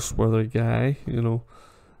be a trustworthy guy, you know,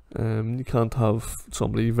 you can't have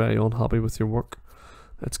somebody very unhappy with your work.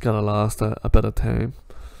 It's gotta last a bit of time.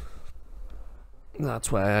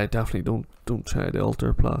 That's why I definitely don't try to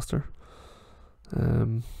alter plaster.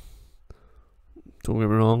 Don't get me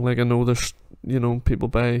wrong, like I know there's, you know, people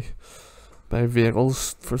buy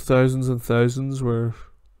vehicles for thousands and thousands where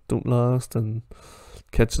don't last, and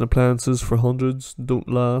kitchen appliances for hundreds don't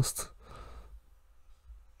last.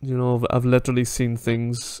 You know, I've literally seen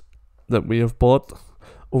things that we have bought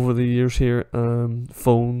over the years here,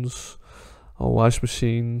 phones, a wash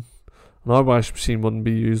machine, and our wash machine wouldn't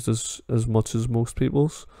be used as much as most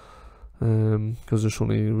people's, because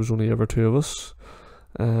there was only ever two of us,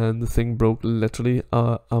 and the thing broke literally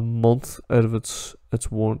a month out of its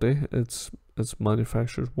warranty, its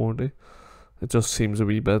manufacturer's warranty. It just seems a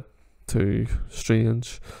wee bit too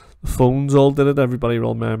strange. The phones all did it. Everybody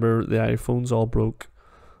will remember the iPhones all broke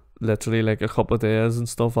literally like a couple of days and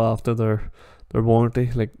stuff after their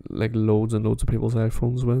warranty, like loads and loads of people's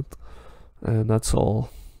iPhones went, and that's all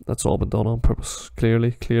been done on purpose,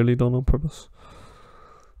 clearly done on purpose,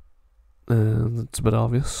 and it's a bit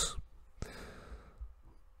obvious.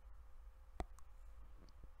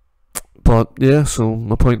 But yeah, so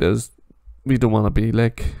my point is, we don't want to be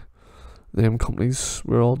like them companies.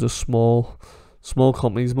 We're all just small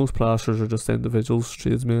companies. Most plasters are just individuals,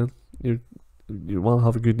 tradesmen. You want to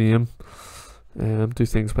have a good name, do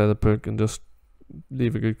things by the book, and just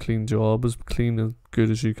leave a good clean job, as clean and good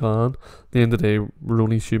as you can. At the end of the day, we're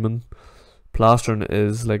only human. Plastering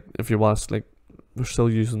is like, if you watch, like, we're still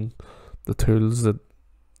using the tools that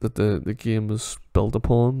the game was built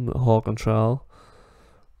upon. Hawk and Trowel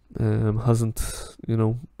hasn't,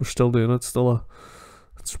 we're still doing it.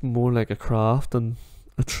 It's more like a craft and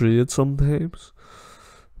a trade sometimes,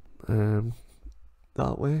 that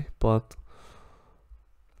way. But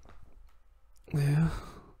yeah,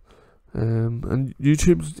 and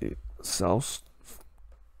YouTube sells.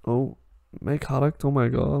 Oh, Meg Haddock, oh my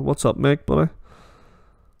god, what's up, Meg, buddy?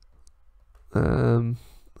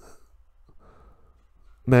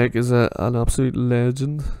 Meg is an absolute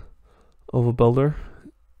legend of a builder.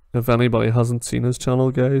 If anybody hasn't seen his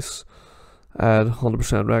channel, guys, I'd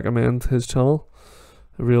 100% recommend his channel.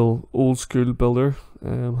 A real old school builder.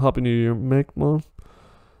 Happy New Year, Meg, man.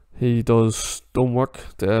 He does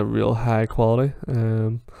stonework to a real high quality.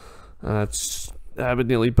 I would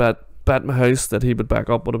nearly bet my house that he would back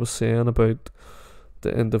up what I was saying about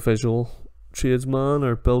the individual tradesman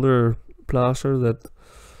or builder or plaster that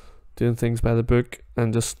doing things by the book,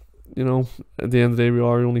 and just, at the end of the day, we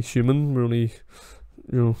are only human. We're only,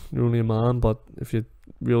 you're only a man. But if you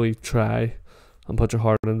really try and put your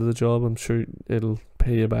heart into the job, I'm sure it'll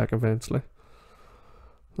pay you back eventually.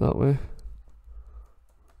 That way.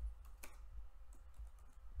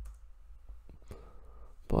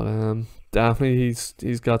 But definitely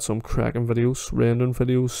he's got some cracking videos, rendering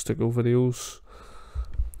videos, sticko videos.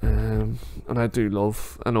 And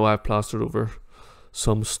I know I've plastered over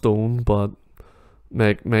some stone, but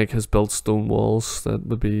Meg has built stone walls that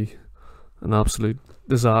would be an absolute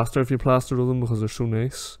disaster if you plastered them, because they're so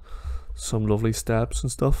nice. Some lovely steps and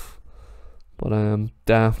stuff. But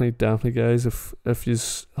definitely guys, if you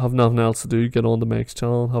have nothing else to do, get on the Meg's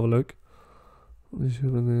channel and have a look. And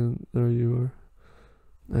then there you are.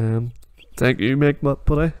 Thank you, Meg,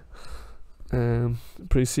 buddy.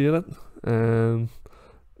 Appreciate it.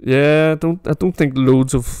 Yeah, I don't think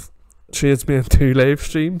loads of tradesmen do live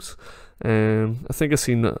streams. I think I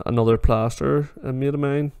seen another plaster, a mate of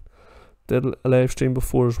mine, did a live stream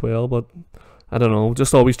before as well, but I don't know,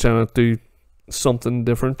 just always trying to do something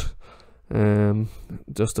different,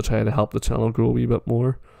 just to try to help the channel grow a wee bit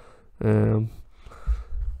more.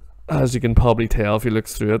 As you can probably tell if you look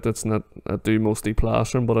through it, it's not, I do mostly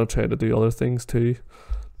plastering, but I try to do other things too.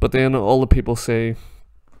 But then all the people say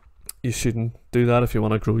you shouldn't do that. If you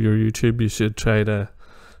want to grow your YouTube, you should try to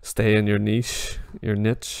stay in your niche,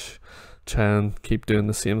 try and keep doing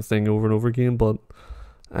the same thing over and over again. But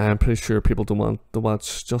I'm pretty sure people don't want to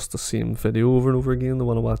watch just the same video over and over again. They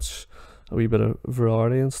want to watch a wee bit of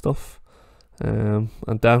variety and stuff. And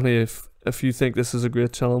definitely, if you think this is a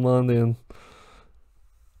great channel, man, then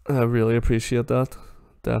I really appreciate that.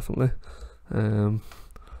 Definitely.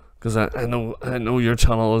 Because I know your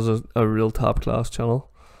channel is a real top class channel.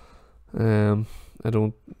 I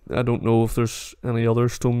don't know if there's any other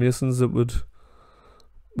stonemasons that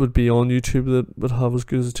would be on YouTube that would have as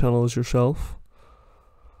good as a channel as yourself.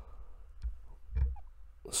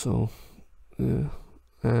 So yeah,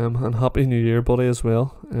 and happy New Year, buddy, as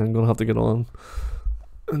well. I'm gonna have to get on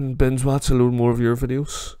and binge watch a load more of your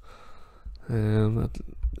videos. I'm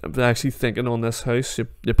actually thinking on this house,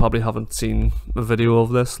 you probably haven't seen a video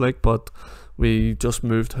of this, like, but we just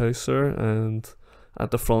moved house there, and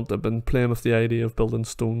at the front I've been playing with the idea of building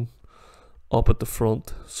stone up at the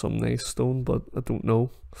front, some nice stone, but I don't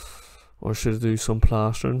know, or should I do some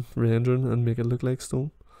plastering, rendering, and make it look like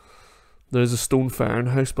stone. There's a stone firing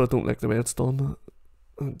house, but I don't like the way it's done.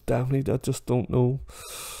 Definitely, I just don't know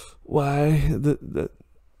why. That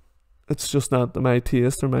it's just not my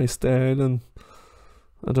taste or my style, and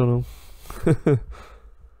I don't know.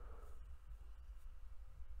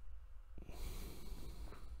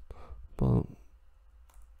 But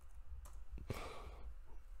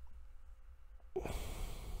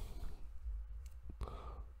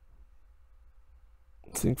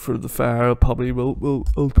I think for the fire, I'll probably we'll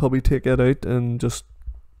probably take it out and just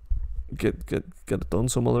get it done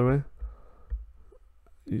some other way.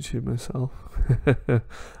 YouTube myself.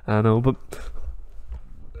 I know, but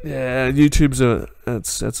yeah, YouTube's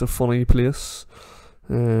it's a funny place.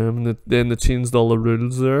 Then they changed all the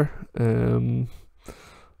rules there.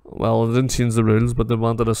 Well, they didn't change the rules, but they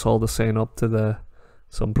wanted us all to sign up to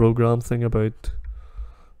some program thing about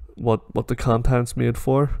what the content's made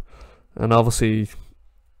for, and obviously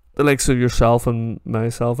the likes of yourself and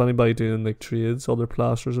myself, anybody doing like trades, other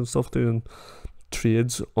plasters and stuff doing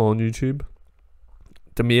trades on YouTube,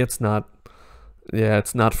 to me it's not, yeah,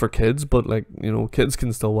 it's not for kids, but like, you know, kids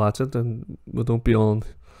can still watch it, and we don't be on,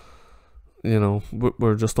 you know,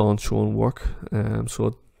 we're just on showing work.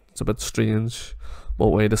 So it's a bit strange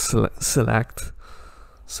what way to select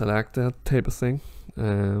that type of thing.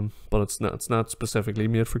 But it's not specifically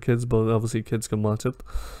made for kids, but obviously kids can watch it.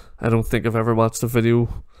 I don't think I've ever watched a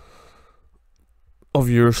video of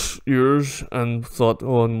yours and thought,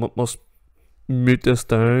 oh, I must mute this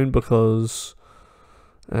down because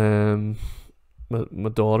my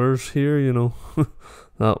daughter's here, you know,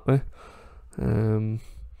 that way.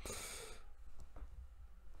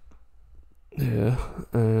 Yeah.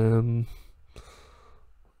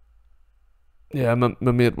 Yeah, my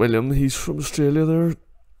mate William, he's from Australia there,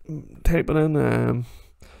 typing in.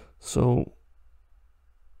 So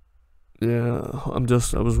yeah, I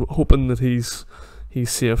was hoping that he's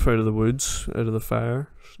safe out of the woods, out of the fires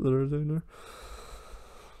that are down there.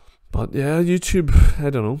 But yeah, YouTube, I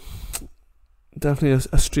don't know, definitely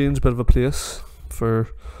a strange bit of a place for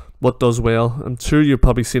what does well. I'm sure you've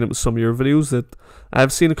probably seen it with some of your videos. That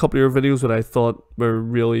I've seen a couple of your videos that I thought were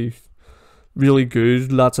really, really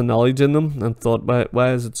good, lots of knowledge in them, and thought,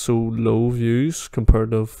 why is it so low views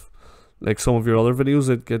compared to like some of your other videos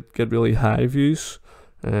that get really high views.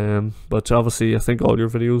 But obviously I think all your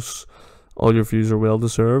views are well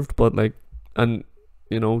deserved, but like, and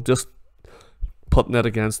you know, just putting it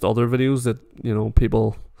against other videos that, you know,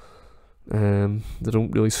 people they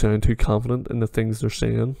don't really sound too confident in the things they're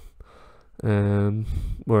saying,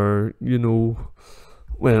 where, you know,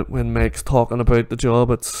 when Mike's talking about the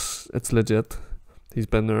job, it's legit, he's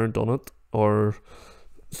been there and done it, or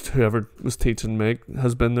whoever was teaching Mike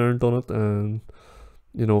has been there and done it, and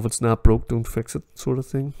you know, if it's not broke, don't fix it, sort of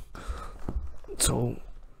thing. So,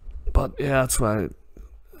 but yeah, that's why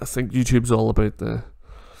I think YouTube's all about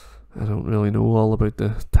I don't really know all about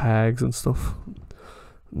the tags and stuff.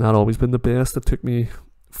 Not always been the best. It took me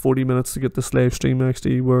 40 minutes to get this live stream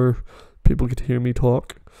actually where people could hear me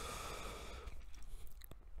talk.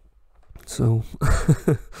 So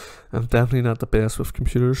I'm definitely not the best with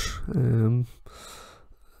computers. And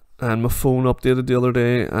my phone updated the other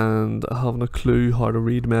day, and I haven't a clue how to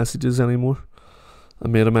read messages anymore. A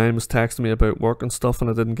mate of mine was texting me about work and stuff, and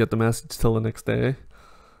I didn't get the message till the next day,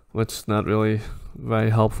 which is not really very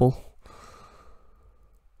helpful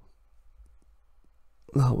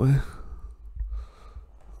that way.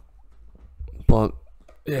 But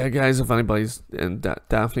yeah, guys, if anybody's in,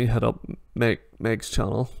 definitely hit up Meg's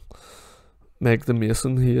channel, Meg the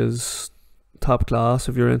Mason. He is top class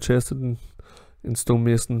if you're interested in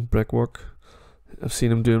stonemason brickwork. I've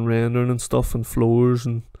seen him doing rendering and stuff and floors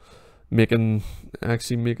and making I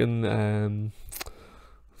think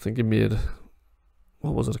he made,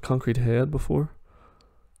 what was it, a concrete head before.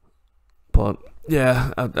 But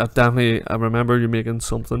yeah, I remember you making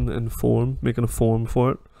something in form, making a form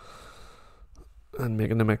for it and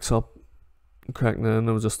making the mix up and cracking it in.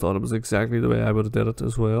 I just thought it was exactly the way I would have did it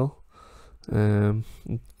as well. It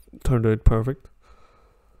turned out perfect.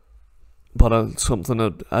 But something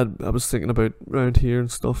that I was thinking about around here and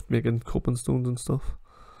stuff, making coping stones and stuff.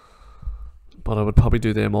 But I would probably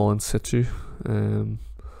do them all in situ,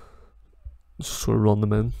 just sort of run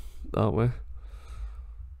them in that way.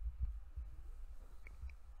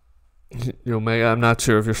 You know, Meg, I'm not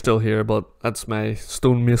sure if you're still here, but that's my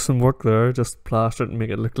stonemason work there. Just plaster it and make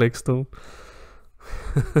it look like stone.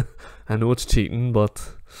 I know it's cheating,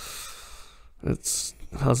 but it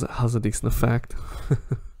has a decent effect.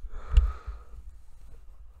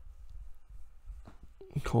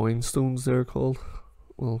 Coin stones they're called.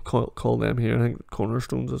 We'll call them here, I think,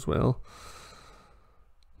 cornerstones as well.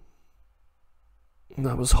 And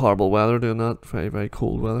that was horrible weather doing that, very, very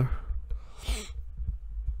cold weather.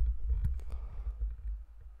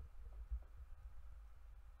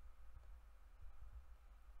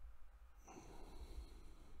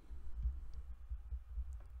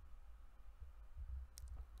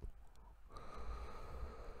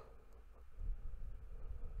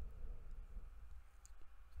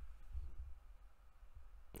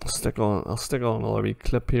 I'll stick on a wee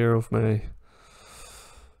clip here of my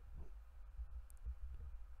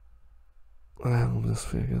this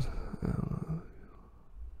figured.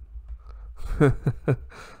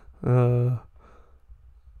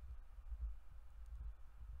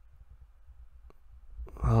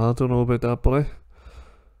 I don't know about that, buddy.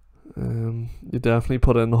 You definitely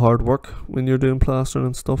put in the hard work when you're doing plastering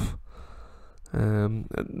and stuff. One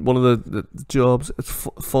of the jobs, it's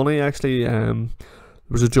funny actually.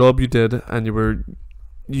 There was a job you did, and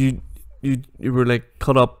you you were like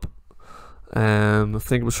cut up. I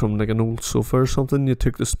think it was from like an old sofa or something. You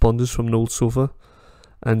took the sponges from an old sofa,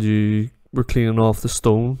 and you were cleaning off the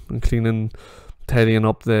stone and tidying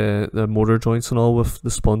up the motor joints and all with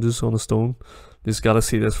the sponges on the stone. You just gotta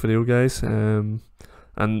see this video, guys. And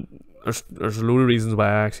there's a load of reasons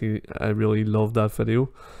why I really love that video.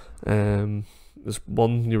 There's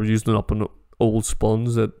one, you were using up an old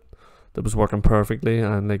sponge that was working perfectly,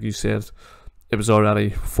 and like you said, it was already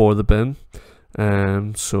for the bin.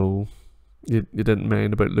 So you didn't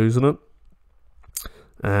mind about losing it.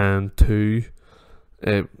 And two,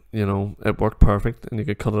 it worked perfect, and you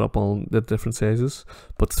could cut it up all the different sizes.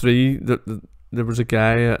 But three, there was a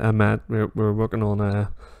guy I met. We were working on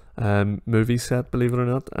a movie set, believe it or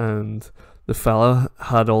not, and the fella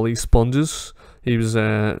had all these sponges. He was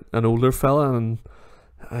an older fella, and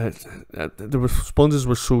the sponges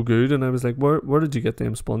were so good, and I was like, where did you get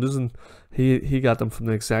them sponges? And he got them from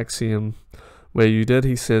the exact same way you did.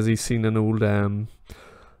 He says he's seen an old like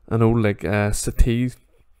settee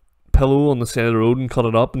pillow on the side of the road and cut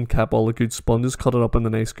it up and kept all the good sponges, cut it up into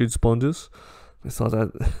nice good sponges. I thought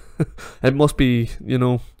that it must be,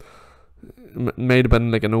 might have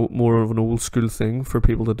been like more of an old school thing for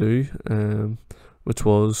people to do, which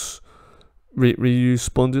was reuse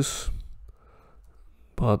sponges.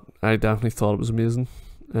 But I definitely thought it was amazing.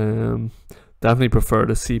 Definitely prefer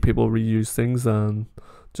to see people reuse things than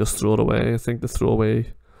just throw it away. I think the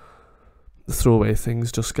throwaway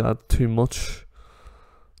things just got too much.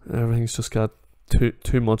 Everything's just got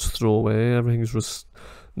too much throwaway.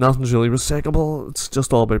 Nothing's really recyclable. It's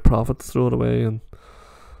just all about profit. Throw it away and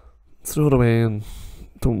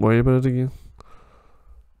don't worry about it again.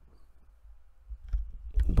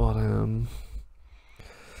 But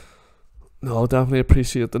no, I definitely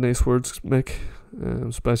appreciate the nice words, Mick.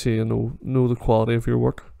 Especially know the quality of your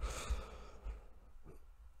work.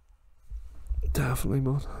 Definitely,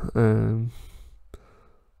 man.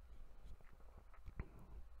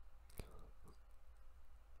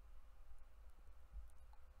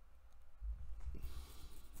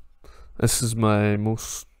 This is my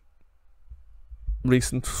most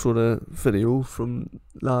recent sort of video from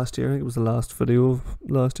last year. I think it was the last video of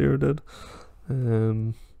last year I did.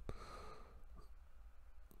 And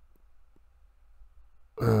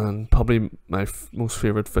probably my most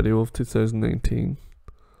favourite video of 2019.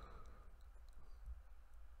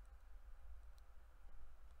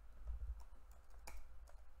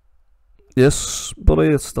 Yes, buddy,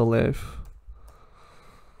 it's still live.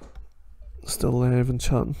 Still live and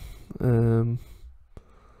chatting.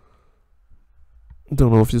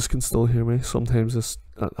 Don't know if you can still hear me. Sometimes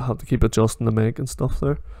I have to keep adjusting the mic and stuff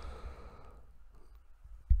there.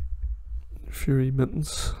 Fury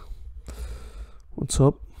Mittens, what's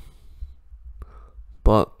up?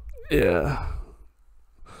 But yeah,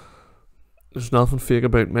 there's nothing fake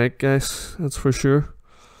about Mike, guys. That's for sure.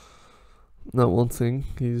 Not one thing.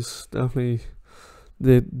 He's definitely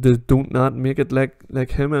they don't not make it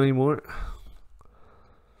like him anymore.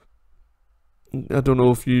 I don't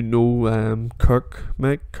know if you know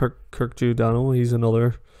Kirk Giordano. He's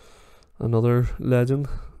another legend,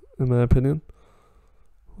 in my opinion.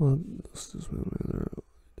 Well, this is what I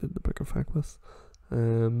did the bigger fact with.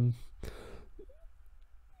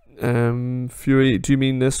 Fury, do you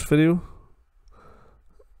mean this video?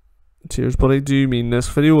 Cheers, buddy. Do you mean this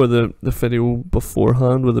video or the video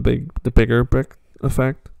beforehand with the bigger brick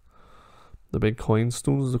effect? The big coin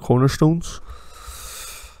stones, the cornerstones?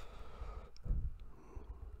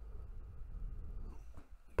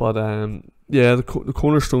 But yeah, the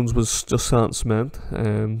cornerstones was just sand and cement.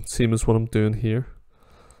 Same as what I'm doing here.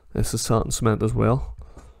 This is sand and cement as well.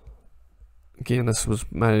 Again, this was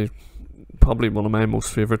probably one of my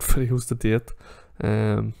most favourite videos to date.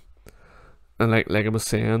 And like I was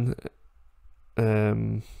saying,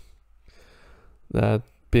 that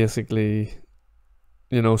basically,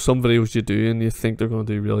 some videos you do and you think they're going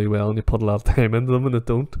to do really well and you put a lot of time into them and it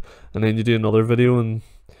don't, and then you do another video and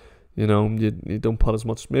you don't put as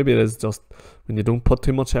much. Maybe it is just when you don't put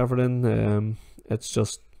too much effort in, it's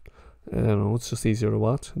just, it's just easier to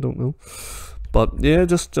watch. I don't know, but yeah,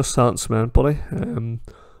 just sand and cement, buddy.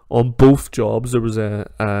 On both jobs there was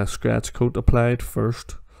a scratch coat applied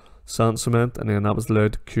first, sand cement, and then that was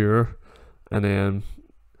allowed to cure, and then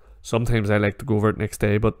sometimes I like to go over it next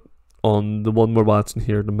day. But on the one we're watching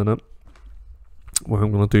here in a minute, where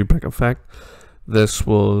I'm going to do brick effect, this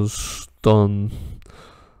was done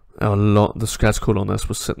the scratch coat on this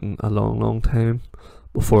was sitting a long time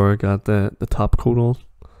before I got the top coat on.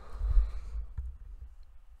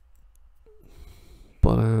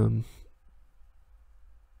 But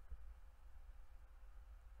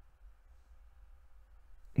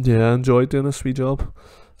yeah, I enjoy doing a sweet job.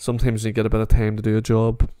 Sometimes you get a bit of time to do a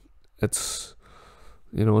job. It's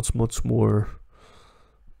it's much more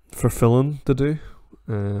fulfilling to do,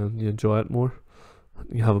 and you enjoy it more.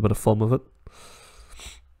 You have a bit of fun with it.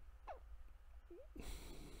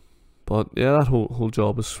 But yeah, that whole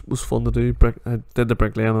job was fun to do. I did the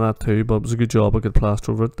bricklaying of that too, but it was a good job. I could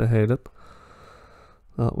plaster over it. I hate it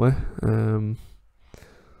that way.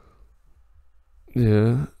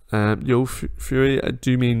 Yeah. Fury.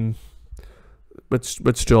 Do you mean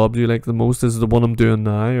which job do you like the most? Is it the one I'm doing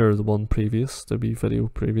now, or the one previous? The wee video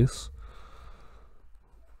previous.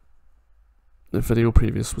 The video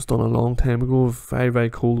previous was done a long time ago. Very very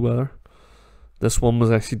cold weather. This one was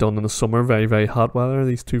actually done in the summer, very very hot weather.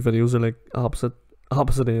 These two videos are like opposite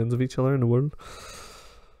ends of each other in the world.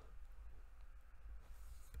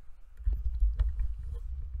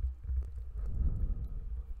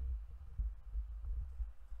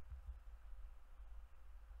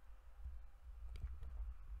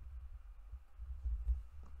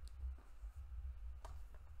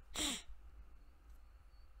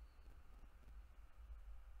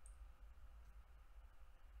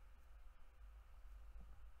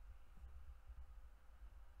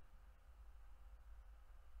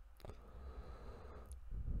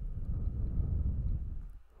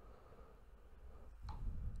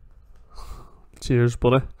 Cheers,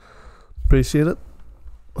 buddy. Appreciate it.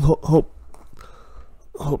 Hope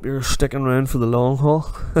you're sticking around for the long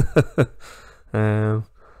haul.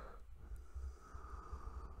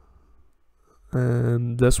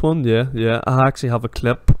 This one, yeah. I actually have a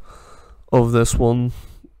clip of this one.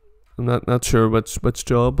 I'm not sure which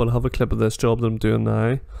job, but I have a clip of this job that I'm doing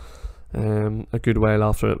now. A good while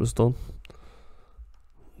after it was done.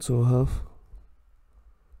 So I have.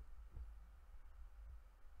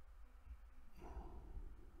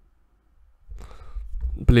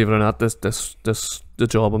 Believe it or not, the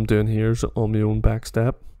job I'm doing here is on my own back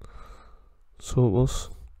step. So it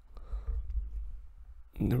was.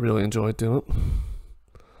 I really enjoyed doing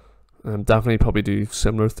it. Definitely probably do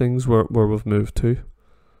similar things where we've moved to.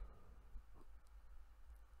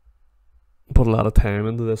 Put a lot of time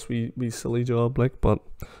into this wee silly job, like, but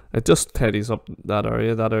it just tidies up that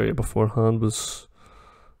area. That area beforehand was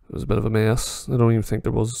a bit of a mess. I don't even think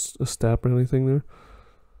there was a step or anything there.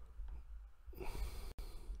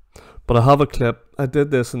 But I have a clip. I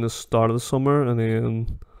did this in the start of the summer, and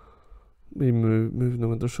then we moved in the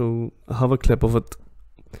winter. So I have a clip of it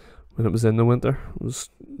when it was in the winter. It was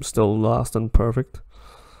still lasting perfect.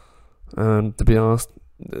 And to be honest,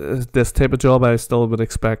 this type of job, I still would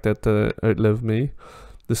expect it to outlive me.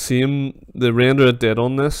 The render I did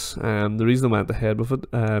on this, the reason I went ahead with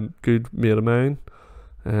it, good mate of mine,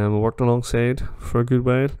 I worked alongside for a good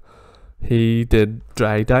while. He did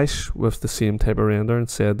dry dash with the same type of render and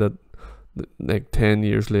said that like 10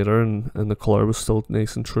 years later and the colour was still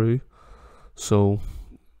nice and true. So,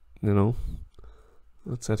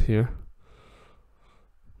 that's it here.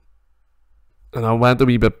 And I went a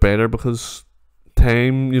wee bit better because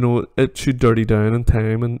time, it should dirty down in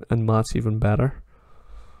time and match even better.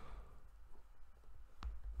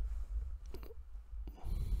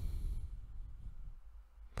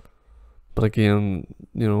 But again,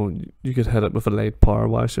 you could hit it with a light power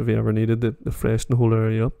wash if you ever needed it to freshen the whole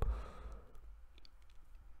area up.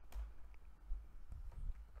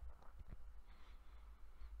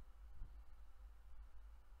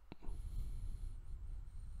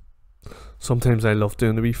 Sometimes I love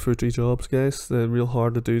doing the wee fruity jobs, guys. They're real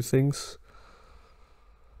hard to do things.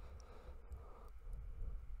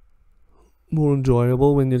 More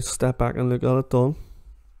enjoyable when you step back and look at it done.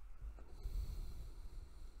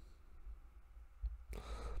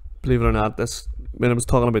 Believe it or not, when I was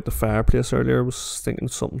talking about the fireplace earlier, I was thinking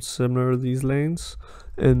something similar to these lines.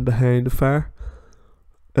 And behind the fire,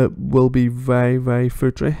 it will be very, very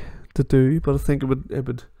fruity to do, but I think it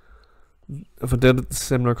would if I did it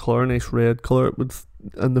similar colour, nice red colour, it would,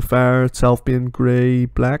 and the fire itself being grey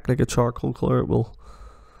black like a charcoal colour,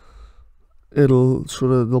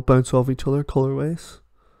 they'll bounce off each other colour wise.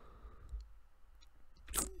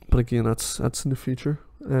 But again, that's in the future.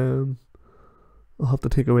 I'll have to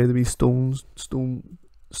take away the wee stone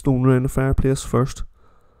around the fireplace first.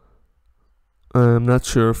 I'm not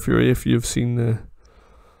sure, Fury, if you've seen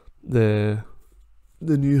the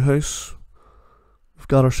new house we've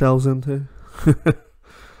got ourselves into.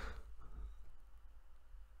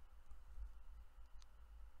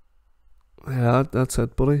 Yeah, that's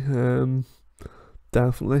it, buddy.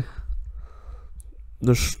 Definitely.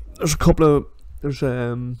 There's a couple of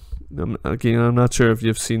again, I'm not sure if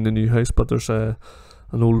you've seen the new house, but there's an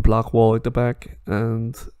old black wall at the back,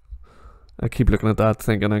 and I keep looking at that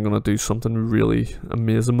thinking I'm going to do something really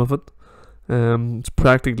amazing with it. It's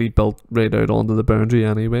practically built right out onto the boundary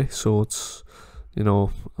anyway, so it's, you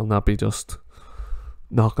know, I'll not be just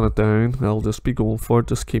knocking it down. I'll just be going for it,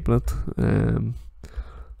 just keeping it.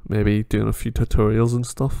 Maybe doing a few tutorials and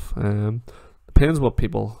stuff. Depends what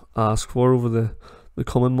people ask for over the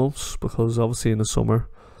coming months, because obviously in the summer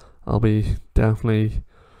I'll be definitely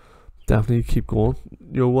keep going.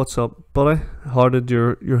 Yo, what's up, buddy? How did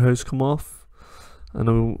your house come off? I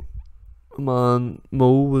know, man,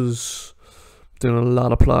 Mo was doing a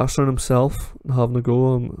lot of plastering himself and having a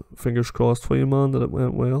go. Fingers crossed for you, man, that it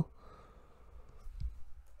went well.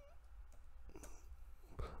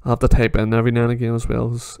 I have to type in every now and again as well,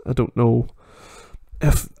 because I don't know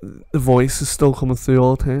if the voice is still coming through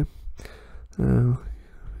all the time.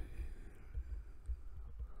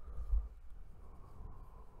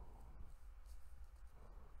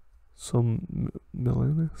 Some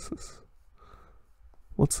millionaires.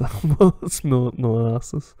 What's that? What's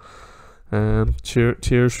millionaires?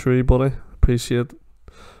 Cheers for you, buddy. Appreciate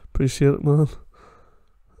it, man.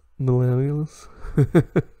 Millennials.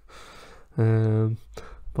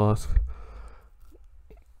 But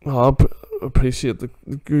I appreciate the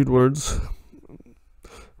good words.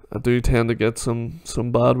 I do tend to get some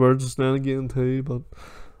bad words now and again too, but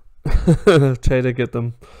try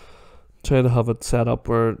to have it set up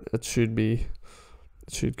where it should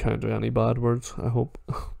counter any bad words, I hope.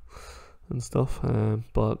 And stuff.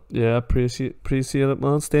 But yeah, appreciate it,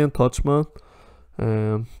 man. Stay in touch, man.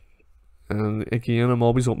 And again, I'm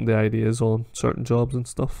always open to ideas on certain jobs and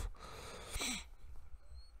stuff.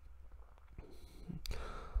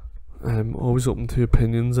 I'm always open to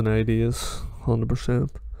opinions and ideas, 100%.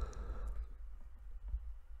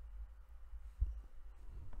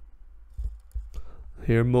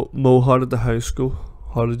 Here, Mo, how did the house go?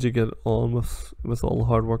 How did you get on with all the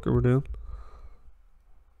hard work that we're doing?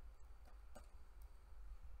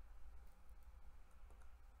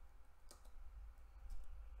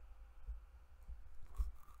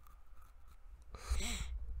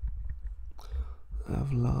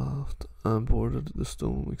 I've laughed and boarded the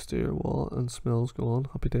stone exterior wall and smells gone.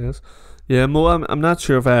 Happy days. Yeah, Mo, I'm not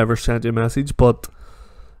sure if I ever sent you a message, but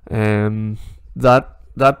that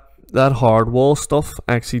hard wall stuff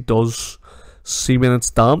actually does, see when it's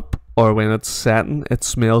damp or when it's setting, it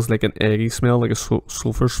smells like an eggy smell, like a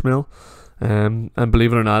sulfur smell. And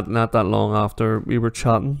believe it or not that long after we were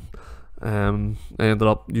chatting, I ended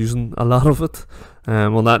up using a lot of it.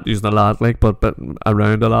 Well, not using a lot, like, but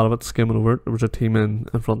around a lot of it, skimming over it. There was a team in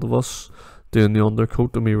front of us doing the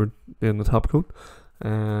undercoat, and we were doing the top coat.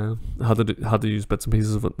 I had to use bits and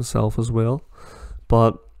pieces of it myself as well.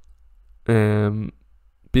 But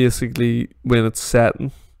basically, when it's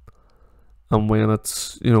setting and when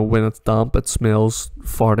it's damp, it smells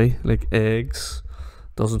farty, like eggs.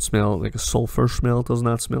 Doesn't smell like a sulfur smell. Does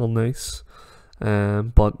not smell nice.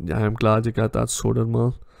 But I'm glad you got that sorted,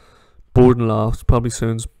 man. Board and loft probably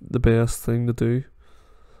sounds the best thing to do.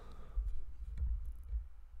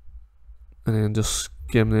 And then just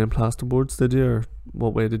skim them plasterboards, did you? Or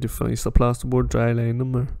what way did you finish the plasterboard? Dry line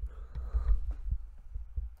them, or?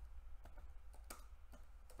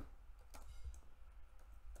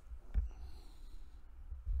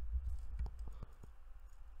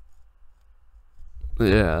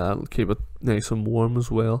 Yeah, that'll keep it nice and warm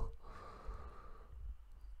as well.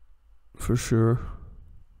 For sure.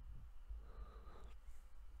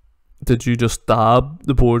 Did you just dab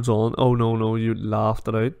the boards on? Oh no, you laughed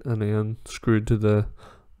it out and then screwed to the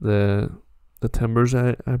timbers,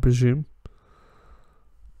 I presume.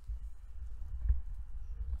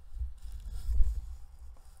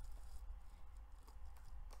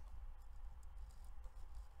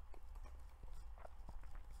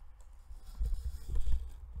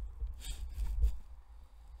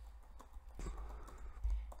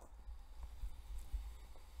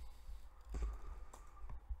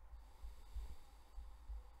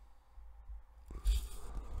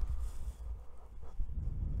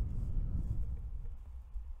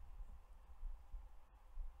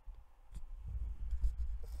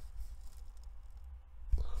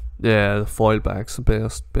 Yeah, the foil back's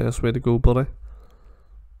the best way to go, buddy.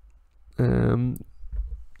 Yeah,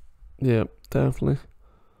 definitely.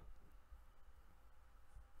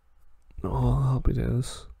 Oh, happy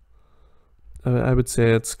days. I would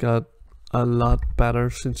say it's got a lot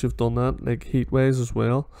better since you've done that, like heat wise as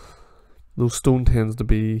well. Those stone tends to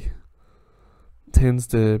be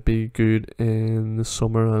good in the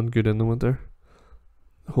summer and good in the winter.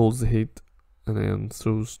 Holds the heat and then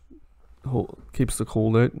keeps the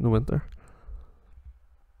cold out in the winter.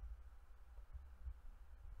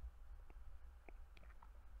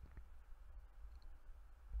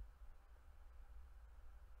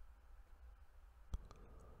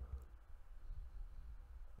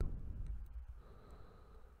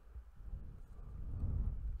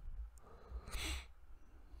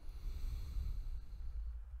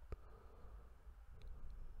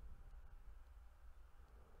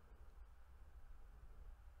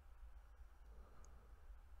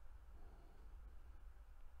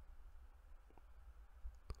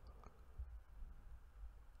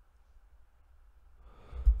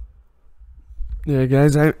 yeah,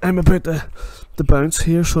 guys, I'm about to bounce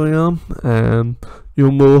here, so I am.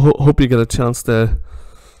 You know, hope you get a chance to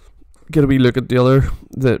get a wee look at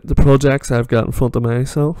the projects I've got in front of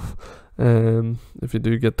myself. If you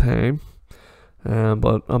do get time.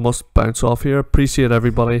 But I must bounce off here. Appreciate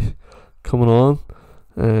everybody coming on.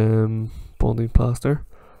 Bonding plaster.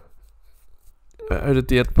 Out of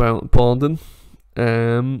date bonding.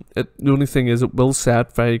 The only thing is it will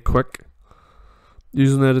set very quick.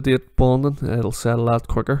 Using out of date bonding, it'll set a lot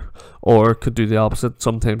quicker. Or it could do the opposite.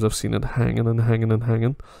 Sometimes I've seen it hanging and hanging and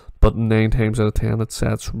hanging. But 9 times out of 10 it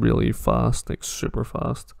sets really fast, like super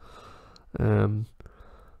fast. That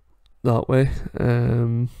way.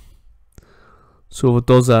 So if it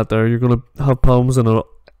does that there, you're going to have problems, and out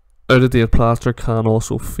of date plaster can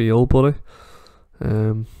also fail, buddy.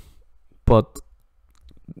 But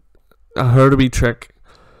I heard a wee trick.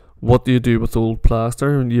 What do you do with old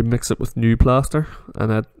plaster? And you mix it with new plaster,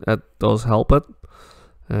 and it does help it.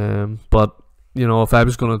 But you know, if I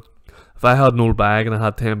had an old bag and I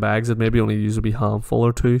had 10 bags, I'd maybe only use a wee handful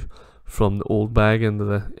or two from the old bag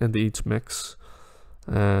into each mix.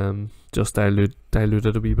 Just dilute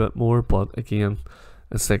it a wee bit more. But again,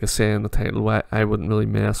 it's like I say in the title, I wouldn't really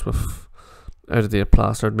mess with out of date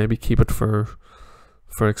plaster. I'd maybe keep it for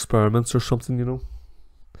experiments or something, you know.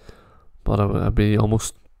 But I'd be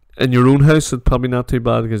almost in your own house. It's probably not too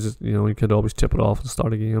bad, because you know you could always chip it off and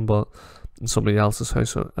start again. But in somebody else's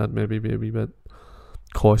house, I'd maybe be a wee bit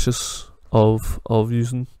cautious of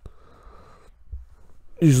using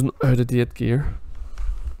out of date gear.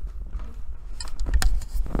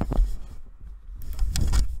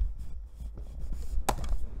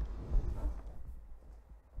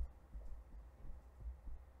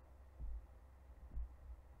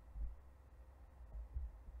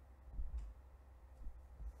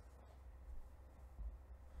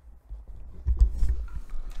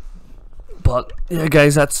 But yeah,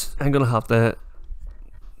 guys, I'm gonna have to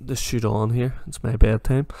shoot on here. It's my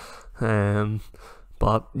bedtime.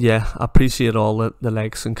 But yeah, I appreciate all the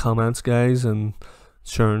likes and comments, guys, and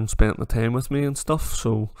sharing, spending the time with me and stuff.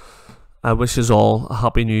 So I wish you all a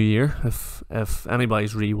happy new year. If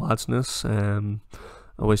anybody's rewatching this,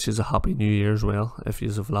 I wish you a happy new year as well, if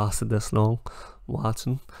you have lasted this long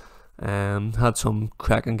watching. Had some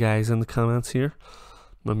cracking guys in the comments here.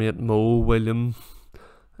 My mate Mo, William,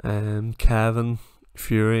 Kevin,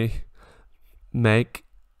 Fury, Mike.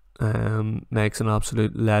 Mike's an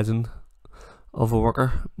absolute legend of a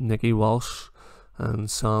worker. Nicky Walsh and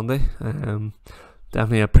Sandy.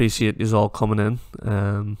 Definitely appreciate you all coming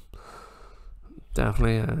in.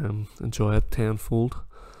 Definitely enjoy it tenfold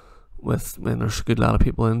when there's a good lot of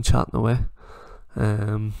people in chatting away.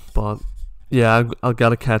 But yeah, I'll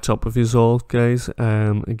gotta catch up with you all, guys.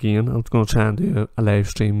 Again, I'm gonna try and do a live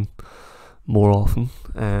stream more often.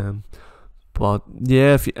 But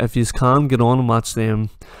yeah, if you can get on and watch them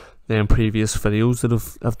previous videos that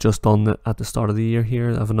I've just done at the start of the year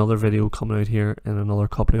here. I have another video coming out here in another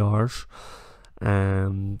couple of hours,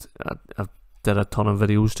 and I did a ton of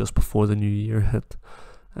videos just before the new year hit.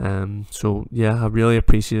 So yeah, I really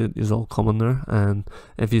appreciate you all coming there, and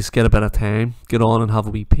if you get a bit of time, get on and have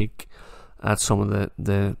a wee peek at some of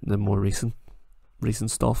the more recent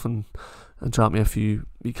stuff, and drop me a few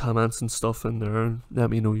wee comments and stuff in there, and let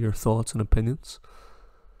me know your thoughts and opinions.